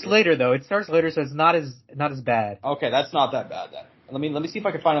 It starts later, though. It starts later, so it's not as bad. Okay, that's not that bad then. Let me see if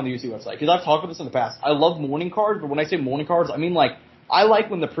I can find it on the UFC website, because I've talked about this in the past. I love morning cards, but when I say morning cards, I mean I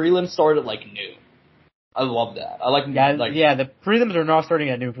like when the prelims start at noon. I love that. I like the prelims are not starting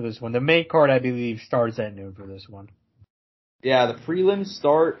at noon for this one. The main card, I believe, starts at noon for this one. Yeah, the prelims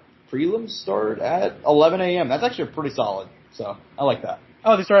start at 11 a.m. That's actually pretty solid. So I like that.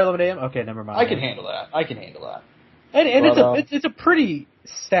 Oh, they start at 11 a.m.? Okay, never mind. I can handle that. And it's a pretty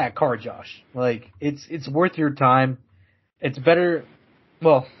stacked card, Josh. Like it's worth your time. It's better.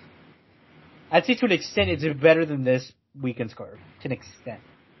 Well, I'd say to an extent, it's better than this weekend's card. To an extent.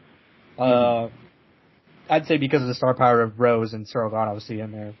 I'd say because of the star power of Rose and Cyril Gane obviously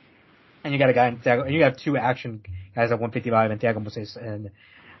in there, and you got a guy in Thiago, and you have two action guys at 155 and Thiago Moses and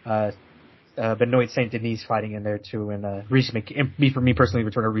Benoit Saint Denis fighting in there too, and Reese McGee. And for me personally,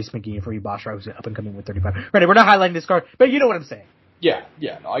 return of Reese McGee and for you, Bosch, who's up and coming with 35. Right, we're not highlighting this card, but you know what I'm saying. Yeah,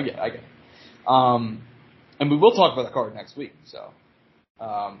 no, I get it. And we will talk about the card next week. So,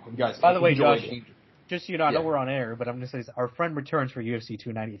 you guys. By the way, Josh, just so you know, I know we're on air, but I'm going to say this, our friend returns for UFC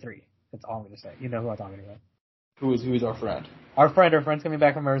 293. That's all I'm going to say. You know who I'm talking about. Who is our friend? Our friend's coming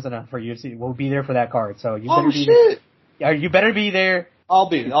back from Arizona for UFC. We'll be there for that card. So you better be there. Yeah, you better be there. I'll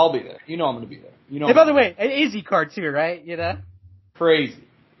be there. You know I'm going to be there. You know. Hey, by the way, an Izzy card too, right? You know. Crazy.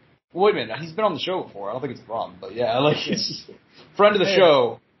 Wait a minute. He's been on the show before. I don't think it's a problem, but yeah, like it's just friend of the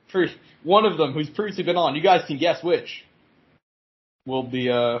show. One of them who's previously been on. You guys can guess which. We'll be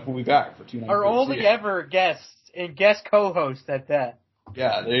back for 293. Our only ever guest and guest co-host at that.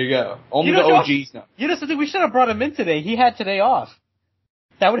 Yeah, there you go. Only the OGs know. You know something? We should have brought him in today. He had today off.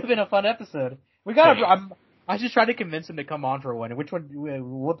 That would have been a fun episode. I just tried to convince him to come on for one. Which one?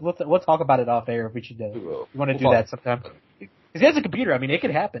 We'll talk about it off air if we should do. You want to do that sometime? Because he has a computer. I mean, it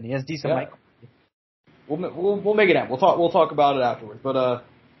could happen. He has decent mic. We'll make it happen. We'll talk about it afterwards. But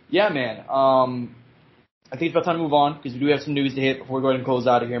yeah, man. I think it's about time to move on because we do have some news to hit before we go ahead and close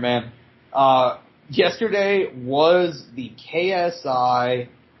out of here, man. Yesterday was the KSI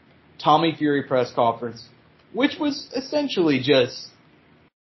Tommy Fury press conference, which was essentially just,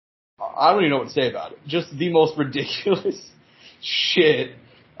 I don't even know what to say about it. Just the most ridiculous shit.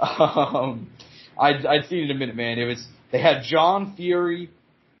 I'd see it in a minute, man. They had John Fury,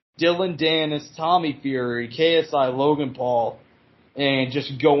 Dillon Danis, Tommy Fury, KSI, Logan Paul, and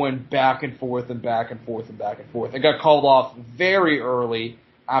just going back and forth and back and forth and back and forth. It got called off very early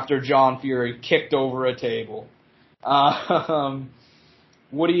after John Fury kicked over a table. What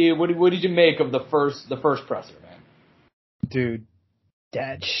did you make of the first presser, man? Dude,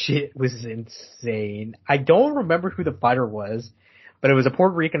 that shit was insane. I don't remember who the fighter was, but it was a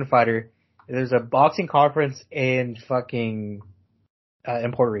Puerto Rican fighter. There's a boxing conference in fucking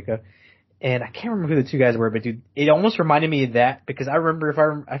in Puerto Rico, and I can't remember who the two guys were, but dude, it almost reminded me of that because I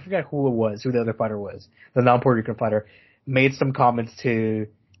remember I forgot who it was, who the other fighter was, the non-Puerto Rican fighter, made some comments to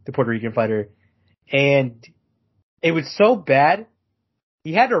the Puerto Rican fighter, and it was so bad,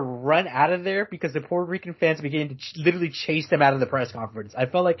 he had to run out of there because the Puerto Rican fans began to literally chase him out of the press conference. I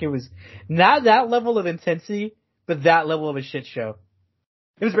felt like it was not that level of intensity, but that level of a shit show.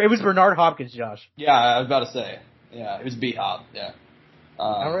 It was Bernard Hopkins, Josh. Yeah, I was about to say. Yeah, it was B-Hop, yeah.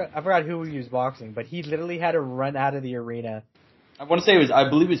 I forgot who he was boxing, but he literally had to run out of the arena. I want to say I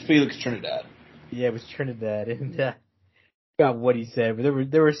believe it was Felix Trinidad. Yeah, it was Trinidad, and forgot what he said,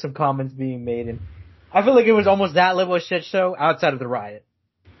 but there were some comments being made, and I feel like it was almost that level of shit show outside of the riot.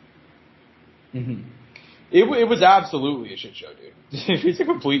 Mm-hmm. It was absolutely a shit show, dude. It's a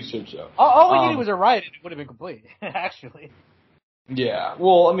complete shit show. All we needed was a riot, and it would have been complete, actually. Yeah,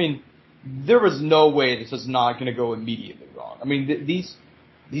 well, I mean, there was no way this was not going to go immediately wrong. I mean, these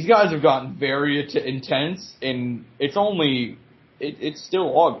guys have gotten very intense, and it's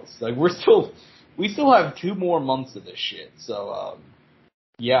still August. Like we still have 2 more months of this shit. So,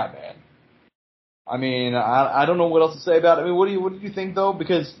 yeah, man. I mean, I don't know what else to say about it. I mean, what do you think though?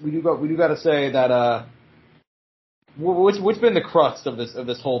 Because we do got to say that what's been the crux of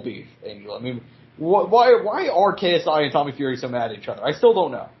this whole beef, Angel? I mean, why are KSI and Tommy Fury so mad at each other? I still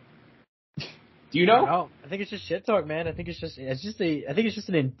don't know. Do you know? No, I think it's just shit talk, man. I think it's just an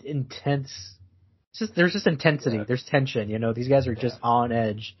intense. There's just intensity. Yeah. There's tension. You know, these guys are just on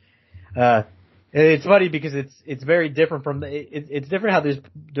edge. It's funny because it's very different from it's different how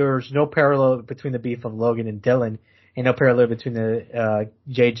there's no parallel between the beef of Logan and Dillon, and no parallel between the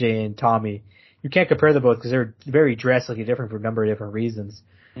JJ and Tommy. You can't compare them both because they're very drastically different for a number of different reasons.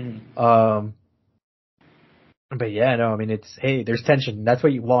 Mm. But yeah, no, I mean there's tension. That's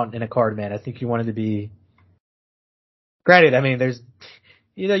what you want in a card, man. I think you want it to be. Granted, I mean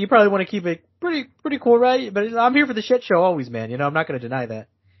you probably want to keep it pretty cool, right? But I'm here for the shit show always, man. You know, I'm not going to deny that.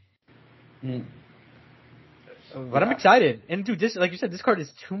 Mm. But I'm excited. And dude, this, like you said, this card is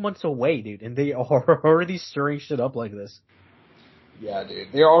 2 months away, dude, and they are already stirring shit up like this. Yeah, dude,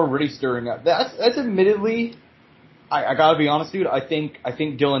 they're already stirring up. That's admittedly, I gotta be honest, dude. I think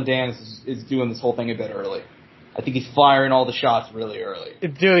Dillon Danis is doing this whole thing a bit early. I think he's firing all the shots really early.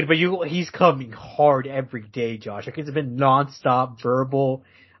 Dude, but he's coming hard every day, Josh. Like, it's been nonstop verbal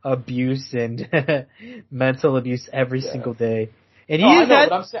abuse and mental abuse every single day. And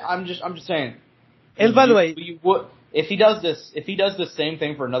I'm just saying. And by the way, if he does the same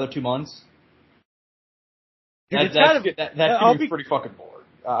thing for another 2 months, dude, that's gonna be pretty fucking bored.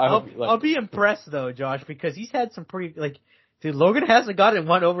 I'll be impressed though, Josh, because he's had some pretty dude, Logan hasn't gotten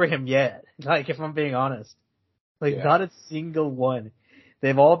one over him yet. Like, if I'm being honest, not a single one.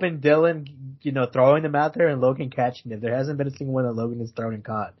 They've all been Dillon, throwing them out there and Logan catching them. There hasn't been a single one that Logan has thrown and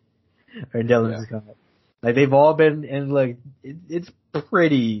caught, or Dillon has caught. Like, they've all been, and it's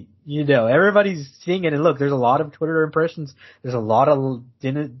pretty, everybody's seeing it. And look, there's a lot of Twitter impressions. There's a lot of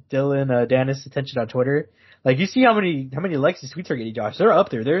Dillon, Danis attention on Twitter. Like, you see how many likes his tweets are getting, Josh. They're up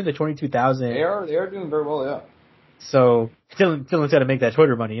there. They're in the 22,000. They are doing very well, yeah. So, Dillon's got to make that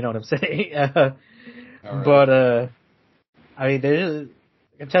Twitter money, you know what I'm saying? Right. But, I mean,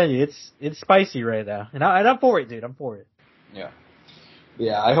 I'm telling you, it's spicy right now. And I'm for it, dude. I'm for it. Yeah.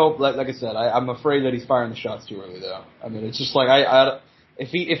 Yeah, I hope, like I said, I'm afraid that he's firing the shots too early, though. I mean, it's just like, if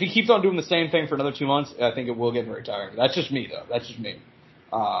he keeps on doing the same thing for another 2 months, I think it will get very tiring. That's just me, though. That's just me.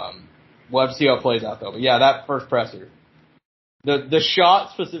 We'll have to see how it plays out, though. But yeah, that first presser. The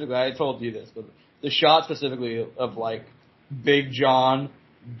shot specifically, I told you this, but the shot specifically of, Big John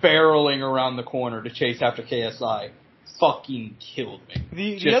barreling around the corner to chase after KSI fucking killed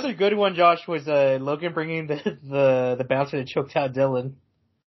me. The other good one, Josh, was Logan bringing the bouncer that choked out Dillon.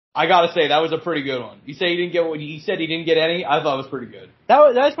 I gotta say, that was a pretty good one. You say he didn't get what he said he didn't get any? I thought it was pretty good. That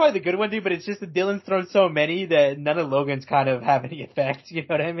was probably the good one, dude, but it's just that Dillon's thrown so many that none of Logan's kind of have any effect, you know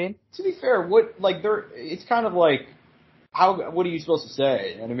what I mean? To be fair, it's kind of like, what are you supposed to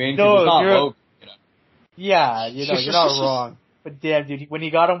say? You know what I mean? No, it's not Logan, Yeah, you're not wrong. But damn, dude, when he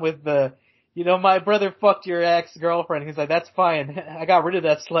got him with the, my brother fucked your ex-girlfriend, he's like, that's fine. I got rid of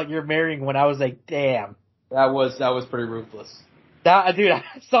that slut you're marrying when I was like, damn. That was pretty ruthless. Dude, I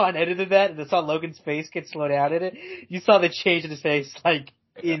saw an edit of that, and I saw Logan's face get slowed down in it. You saw the change in his face,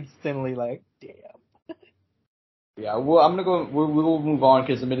 instantly, damn. Yeah, well, I'm gonna go. We will move on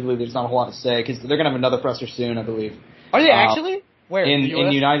because, admittedly, there's not a whole lot to say because they're gonna have another presser soon, I believe. Are they actually? Where? In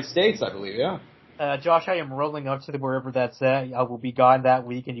the United States, I believe. Yeah. Josh, I am rolling up to wherever that's at. I will be gone that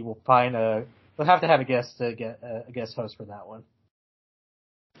week, and you will find we'll have to have a guest host for that one.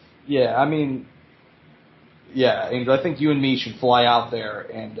 Yeah, I mean. Yeah, Angel, I think you and me should fly out there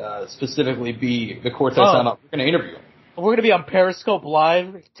and specifically be the Courtside Soundoff. We're going to interview him. We're going to be on Periscope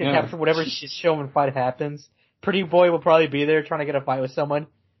Live to capture whatever shit show when fight happens. Pretty Boy will probably be there trying to get a fight with someone.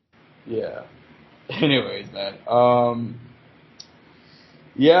 Yeah. Anyways, man.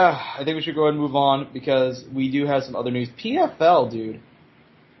 Yeah, I think we should go ahead and move on because we do have some other news. PFL, dude.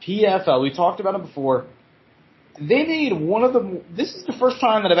 PFL, we talked about it before. They made one of the... This is the first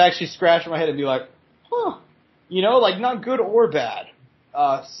time that I've actually scratched my head and be like, huh. Not good or bad.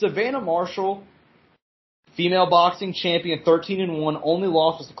 Savannah Marshall, female boxing champion, 13-1, only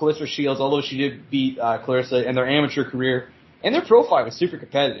loss was to Clarissa Shields, although she did beat Clarissa in their amateur career. And their profile was super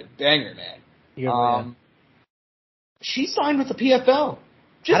competitive. Banger, man. She signed with the PFL.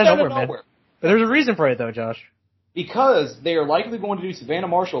 Just out of nowhere. Man. But there's a reason for it, though, Josh. Because they are likely going to do Savannah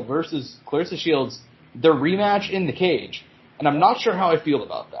Marshall versus Clarissa Shields, their rematch in the cage. And I'm not sure how I feel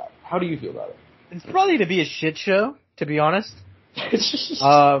about that. How do you feel about it? It's probably to be a shit show, to be honest.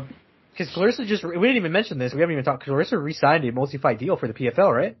 Because Clarissa we didn't even mention this. We haven't even talked. Clarissa re-signed a multi-fight deal for the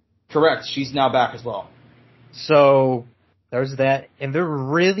PFL, right? Correct. She's now back as well. So there's that, and they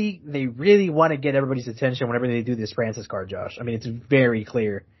really want to get everybody's attention whenever they do this Francis card, Josh. I mean, it's very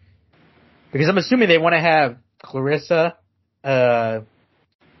clear because I'm assuming they want to have Clarissa.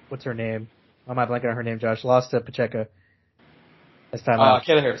 What's her name? I'm not blanking on her name, Josh. Lost to Pacheco. That's time out.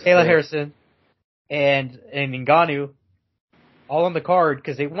 Kayla Harrison. And Ngannou, all on the card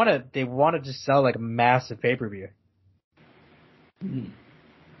because they want to just sell a massive pay-per-view.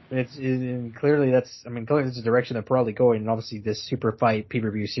 And clearly that's the direction they're probably going. And obviously this super fight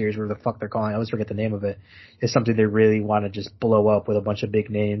pay-per-view series, whatever the fuck they're calling it, I always forget the name of it, is something they really want to just blow up with a bunch of big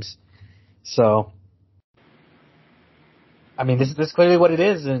names. So, I mean, this is clearly what it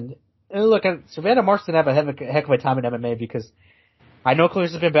is. And look, Savannah Marshall didn't have a heck of a time in MMA because I know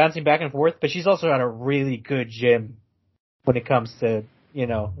Clarissa's been bouncing back and forth, but she's also got a really good gym when it comes to,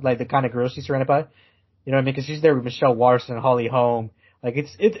 the kind of girls she's surrounded by. You know what I mean? Because she's there with Michelle Watterson, Holly Holm.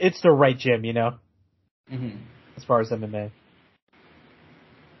 It's the right gym, Mm-hmm. As far as MMA.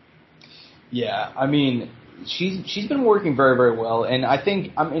 Yeah, I mean, she's been working very, very well, and I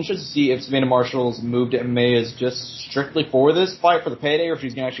think I'm interested to see if Savannah Marshall's move to MMA is just strictly for this fight for the payday, or if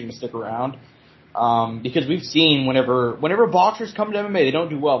she's actually going to stick around. Because we've seen whenever boxers come to MMA, they don't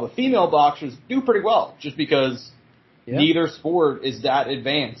do well, but female boxers do pretty well, just because neither sport is that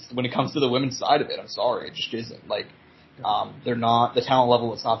advanced when it comes to the women's side of it. I'm sorry, it just isn't. Like, they're not, the talent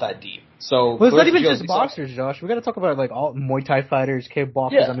level is not that deep. So, well, it's not even just boxers, Josh. We got to talk about like all Muay Thai fighters,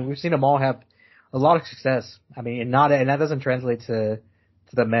 kickboxers. Yeah. I mean, we've seen them all have a lot of success. I mean, and that doesn't translate to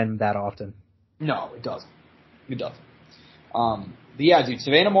the men that often. No, it doesn't. It doesn't. But yeah, dude,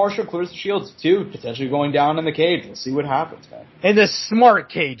 Savannah Marshall clears the shields too, potentially going down in the cage. We'll see what happens, man. In the smart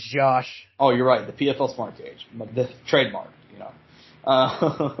cage, Josh. Oh, you're right. The PFL smart cage, the trademark, you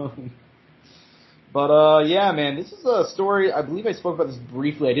know. But yeah, man, this is a story. I believe I spoke about this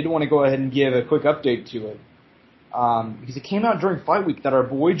briefly. I did want to go ahead and give a quick update to it because it came out during fight week that our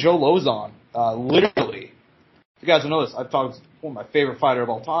boy Joe Lozon, literally, if you guys don't know this, I've talked. One of my favorite fighter of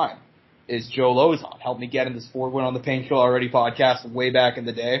all time is Joe Lozon. Helped me get in this Ford Win on the Painkiller Already podcast way back in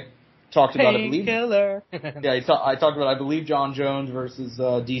the day. Talked about, I believe. Painkiller. Yeah, I talked about, I believe, John Jones versus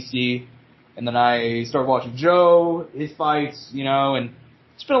DC, and then I started watching Joe, his fights, you know, and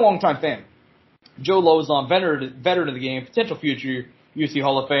it's been a long time fan. Joe Lozon, veteran of the game, potential future UFC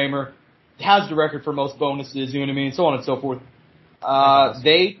Hall of Famer, has the record for most bonuses, you know what I mean, so on and so forth.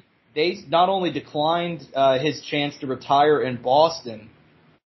 They not only declined his chance to retire in Boston,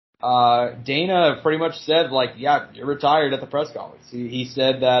 Dana pretty much said, like, yeah, you're retired at the press conference. He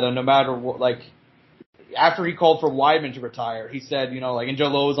said that no matter what, like, after he called for Weidman to retire, he said, you know, like, and Joe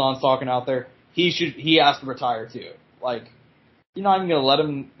Lozon's talking out there, he has to retire too. Like, you're not even going to let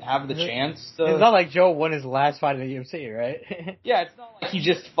him have the chance to... It's not like Joe won his last fight in the UFC, right? Yeah, it's not like he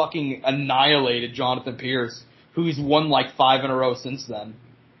just fucking annihilated Jonathan Pierce, who's won like 5 in a row since then.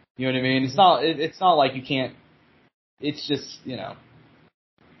 You know what I mean? It's not like you can't... It's just, you know...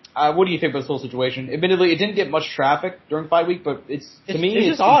 what do you think about this whole situation? Admittedly, it didn't get much traffic during fight week, but it's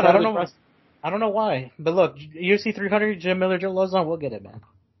just odd. I don't know why. But look, UFC 300, Jim Miller, Joe Lozon, we'll get it, man.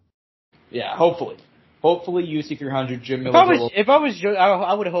 Yeah, hopefully. Hopefully UFC 300, Jim Miller. If I was Joe,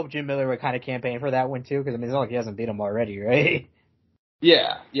 I would hope Jim Miller would kind of campaign for that one too, because I mean, it's not like he hasn't beat him already, right?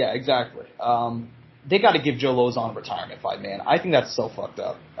 Yeah, exactly. They got to give Joe Lozon a retirement fight, man. I think that's so fucked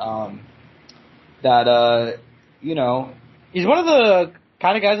up. You know, he's one of the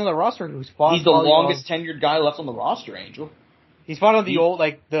kind of guys on the roster who's fought. He's the longest tenured guy left on the roster, Angel. He's fought on the old,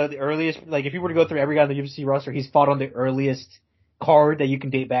 like the earliest, like if you were to go through every guy on the UFC roster, he's fought on the earliest card that you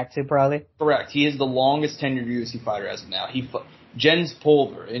can date back to, probably. Correct. He is the longest tenured UFC fighter as of now. Jens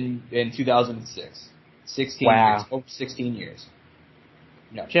Pulver in 2006. 16 years. Over 16 years.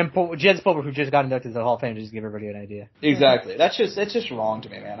 No. Jens Pulver, who just got inducted to the Hall of Fame, just to give everybody an idea. Exactly. That's just wrong to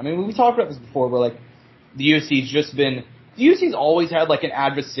me, man. I mean, we talked about this before, where like the UFC's always had like an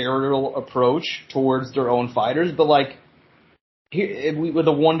adversarial approach towards their own fighters, but like with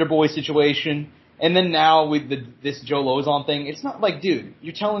the Wonder Boy situation, and then now with this Joe Lozon thing, it's not like, dude,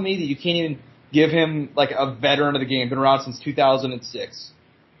 you're telling me that you can't even give him like a veteran of the game, been around since 2006.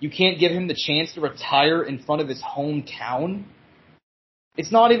 You can't give him the chance to retire in front of his hometown.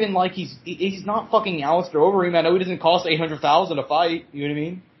 It's not even like he's not fucking Alistair Overeem. I know he doesn't cost $800,000 a fight. You know what I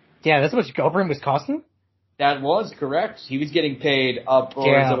mean? Yeah, that's how much Overeem was costing. That was correct. He was getting paid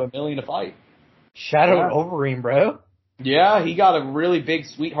upwards of $1 million a fight. Overeem, bro. Yeah, he got a really big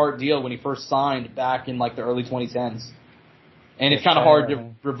sweetheart deal when he first signed back in like the early 2010s. And it's kind of hard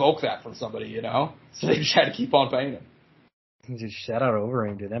to revoke that from somebody, you know? So they just had to keep on paying him. Dude, shout out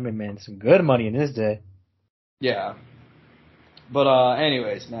Overeem, dude. That man some good money in his day. Yeah. But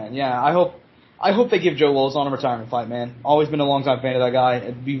anyways, man, yeah, I hope they give Joe Lozon a retirement fight, man. Always been a long time fan of that guy.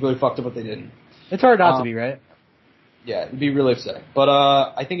 It'd be really fucked up if they didn't. It's hard not to be, right? Yeah, it'd be really upsetting. But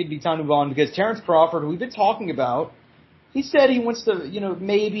I think it'd be time to move on because Terence Crawford, who we've been talking about, he said he wants to, you know,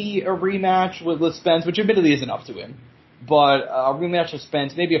 maybe a rematch with Spence, which admittedly isn't up to him. But a rematch with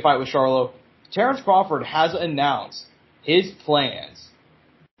Spence, maybe a fight with Charlo. Terence Crawford has announced his plans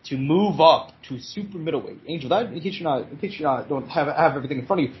to move up to super middleweight. Angel, that in case you not don't have everything in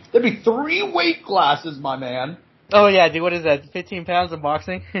front of you, there'd be 3 weight classes, my man. Oh yeah, dude. What is that? 15 pounds of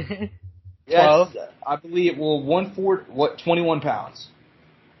boxing? Yes, I believe. Well, 21 pounds.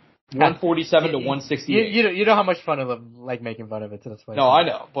 147 to 168. You know how much fun I love, like making fun of it. So that's why. No, I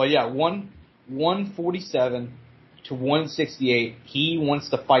know, but yeah, 147 to 168. He wants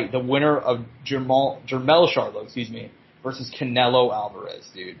to fight the winner of Jermell Charlo, versus Canelo Alvarez,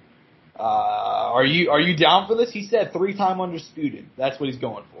 dude. Are you down for this? He said 3-time undisputed. That's what he's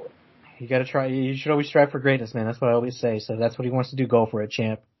going for. You gotta try. You should always strive for greatness, man. That's what I always say. So that's what he wants to do. Go for it,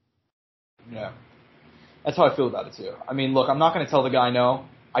 champ. Yeah, that's how I feel about it too. I mean, look, I'm not going to tell the guy no.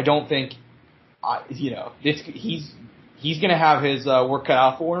 I don't think, he's going to have his work cut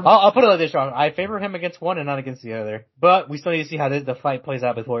out for him. I'll put it like this, Sean. I favor him against one and not against the other. But we still need to see how the fight plays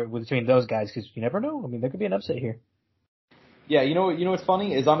out between those guys, because you never know. I mean, there could be an upset here. Yeah, you know what's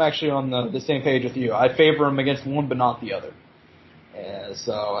funny is I'm actually on the same page with you. I favor him against one, but not the other.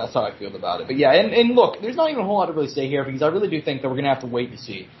 So that's how I feel about it. But yeah, and look, there's not even a whole lot to really say here because I really do think that we're gonna have to wait to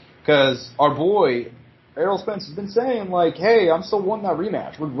see. Because our boy Errol Spence has been saying like, hey, I'm still wanting that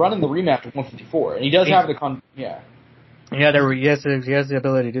rematch. We're running the rematch at 154, and he does have the yeah. Yeah, he has the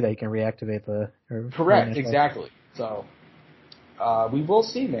ability to do that. He can reactivate the. Correct, exactly. So we will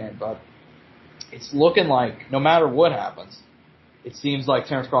see, man. But it's looking like no matter what happens, it seems like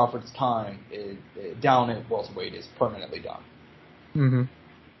Terence Crawford's time down at welterweight is permanently done. Mm-hmm.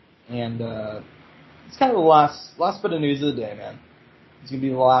 And it's kind of the last bit of news of the day, man. It's gonna be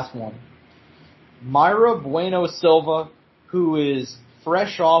the last one. Mayra Bueno Silva, who is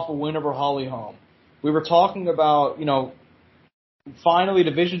fresh off a win over Holly Holm. We were talking about, finally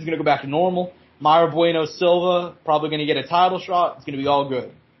division's going to go back to normal. Mayra Bueno Silva probably going to get a title shot. It's going to be all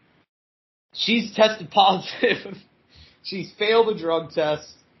good. She's tested positive. She's failed a drug test.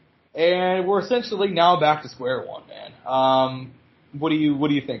 And we're essentially now back to square one, man. What do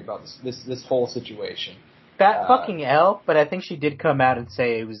you think about this whole situation? That fucking L, but I think she did come out and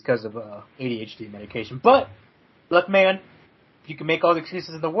say it was because of ADHD medication. But, look, man, you can make all the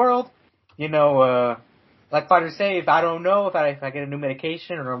excuses in the world. Like fighters say, if I don't know if I get a new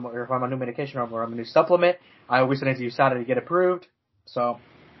medication or if I'm on a new medication or I'm a new supplement, I always send it to USADA to get approved. So,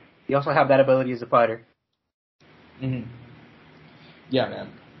 you also have that ability as a fighter. Mm-hmm. Yeah, man.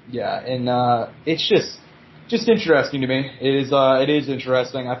 Yeah, and it's just interesting to me. It is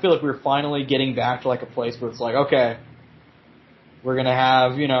interesting. I feel like we're finally getting back to like a place where it's like, okay, we're gonna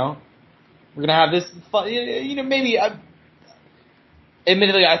have this, maybe.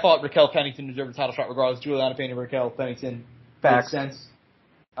 Admittedly, I thought Raquel Pennington deserved a title shot regardless. Juliana Pena and Raquel Pennington makes sense.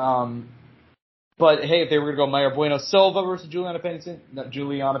 But hey, if they were gonna go Mayra Bueno Silva versus Juliana Pennington, not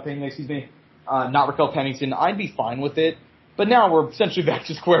Raquel Pennington, I'd be fine with it. But now we're essentially back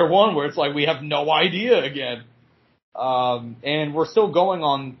to square one where it's like we have no idea again. And we're still going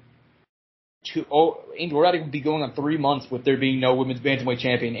on we're already going to be going on 3 months with there being no women's bantamweight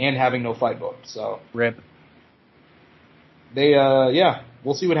champion and having no fight booked. So. RIP.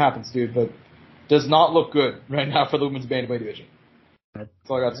 We'll see what happens, dude, but does not look good right now for the women's bantamweight division. That's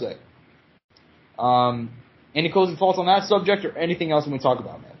all I got to say. Any closing thoughts on that subject or anything else we talk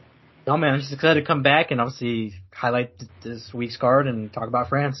about, man? No, man, I'm just excited to come back and obviously highlight this week's card and talk about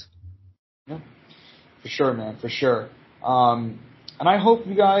France. Yeah, for sure, man, for sure. And I hope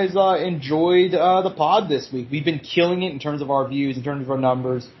you guys enjoyed the pod this week. We've been killing it in terms of our views, in terms of our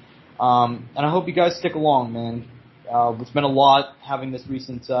numbers, and I hope you guys stick along, man. It's been a lot having this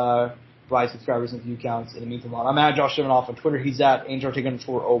recent rise of subscribers and view counts, and it means a lot. I'm at Josh Soundoff on Twitter. He's at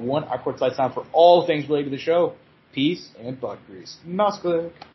AngelTake_01. Our Courtside time for all things related to the show. Peace and butt grease. Mouse click.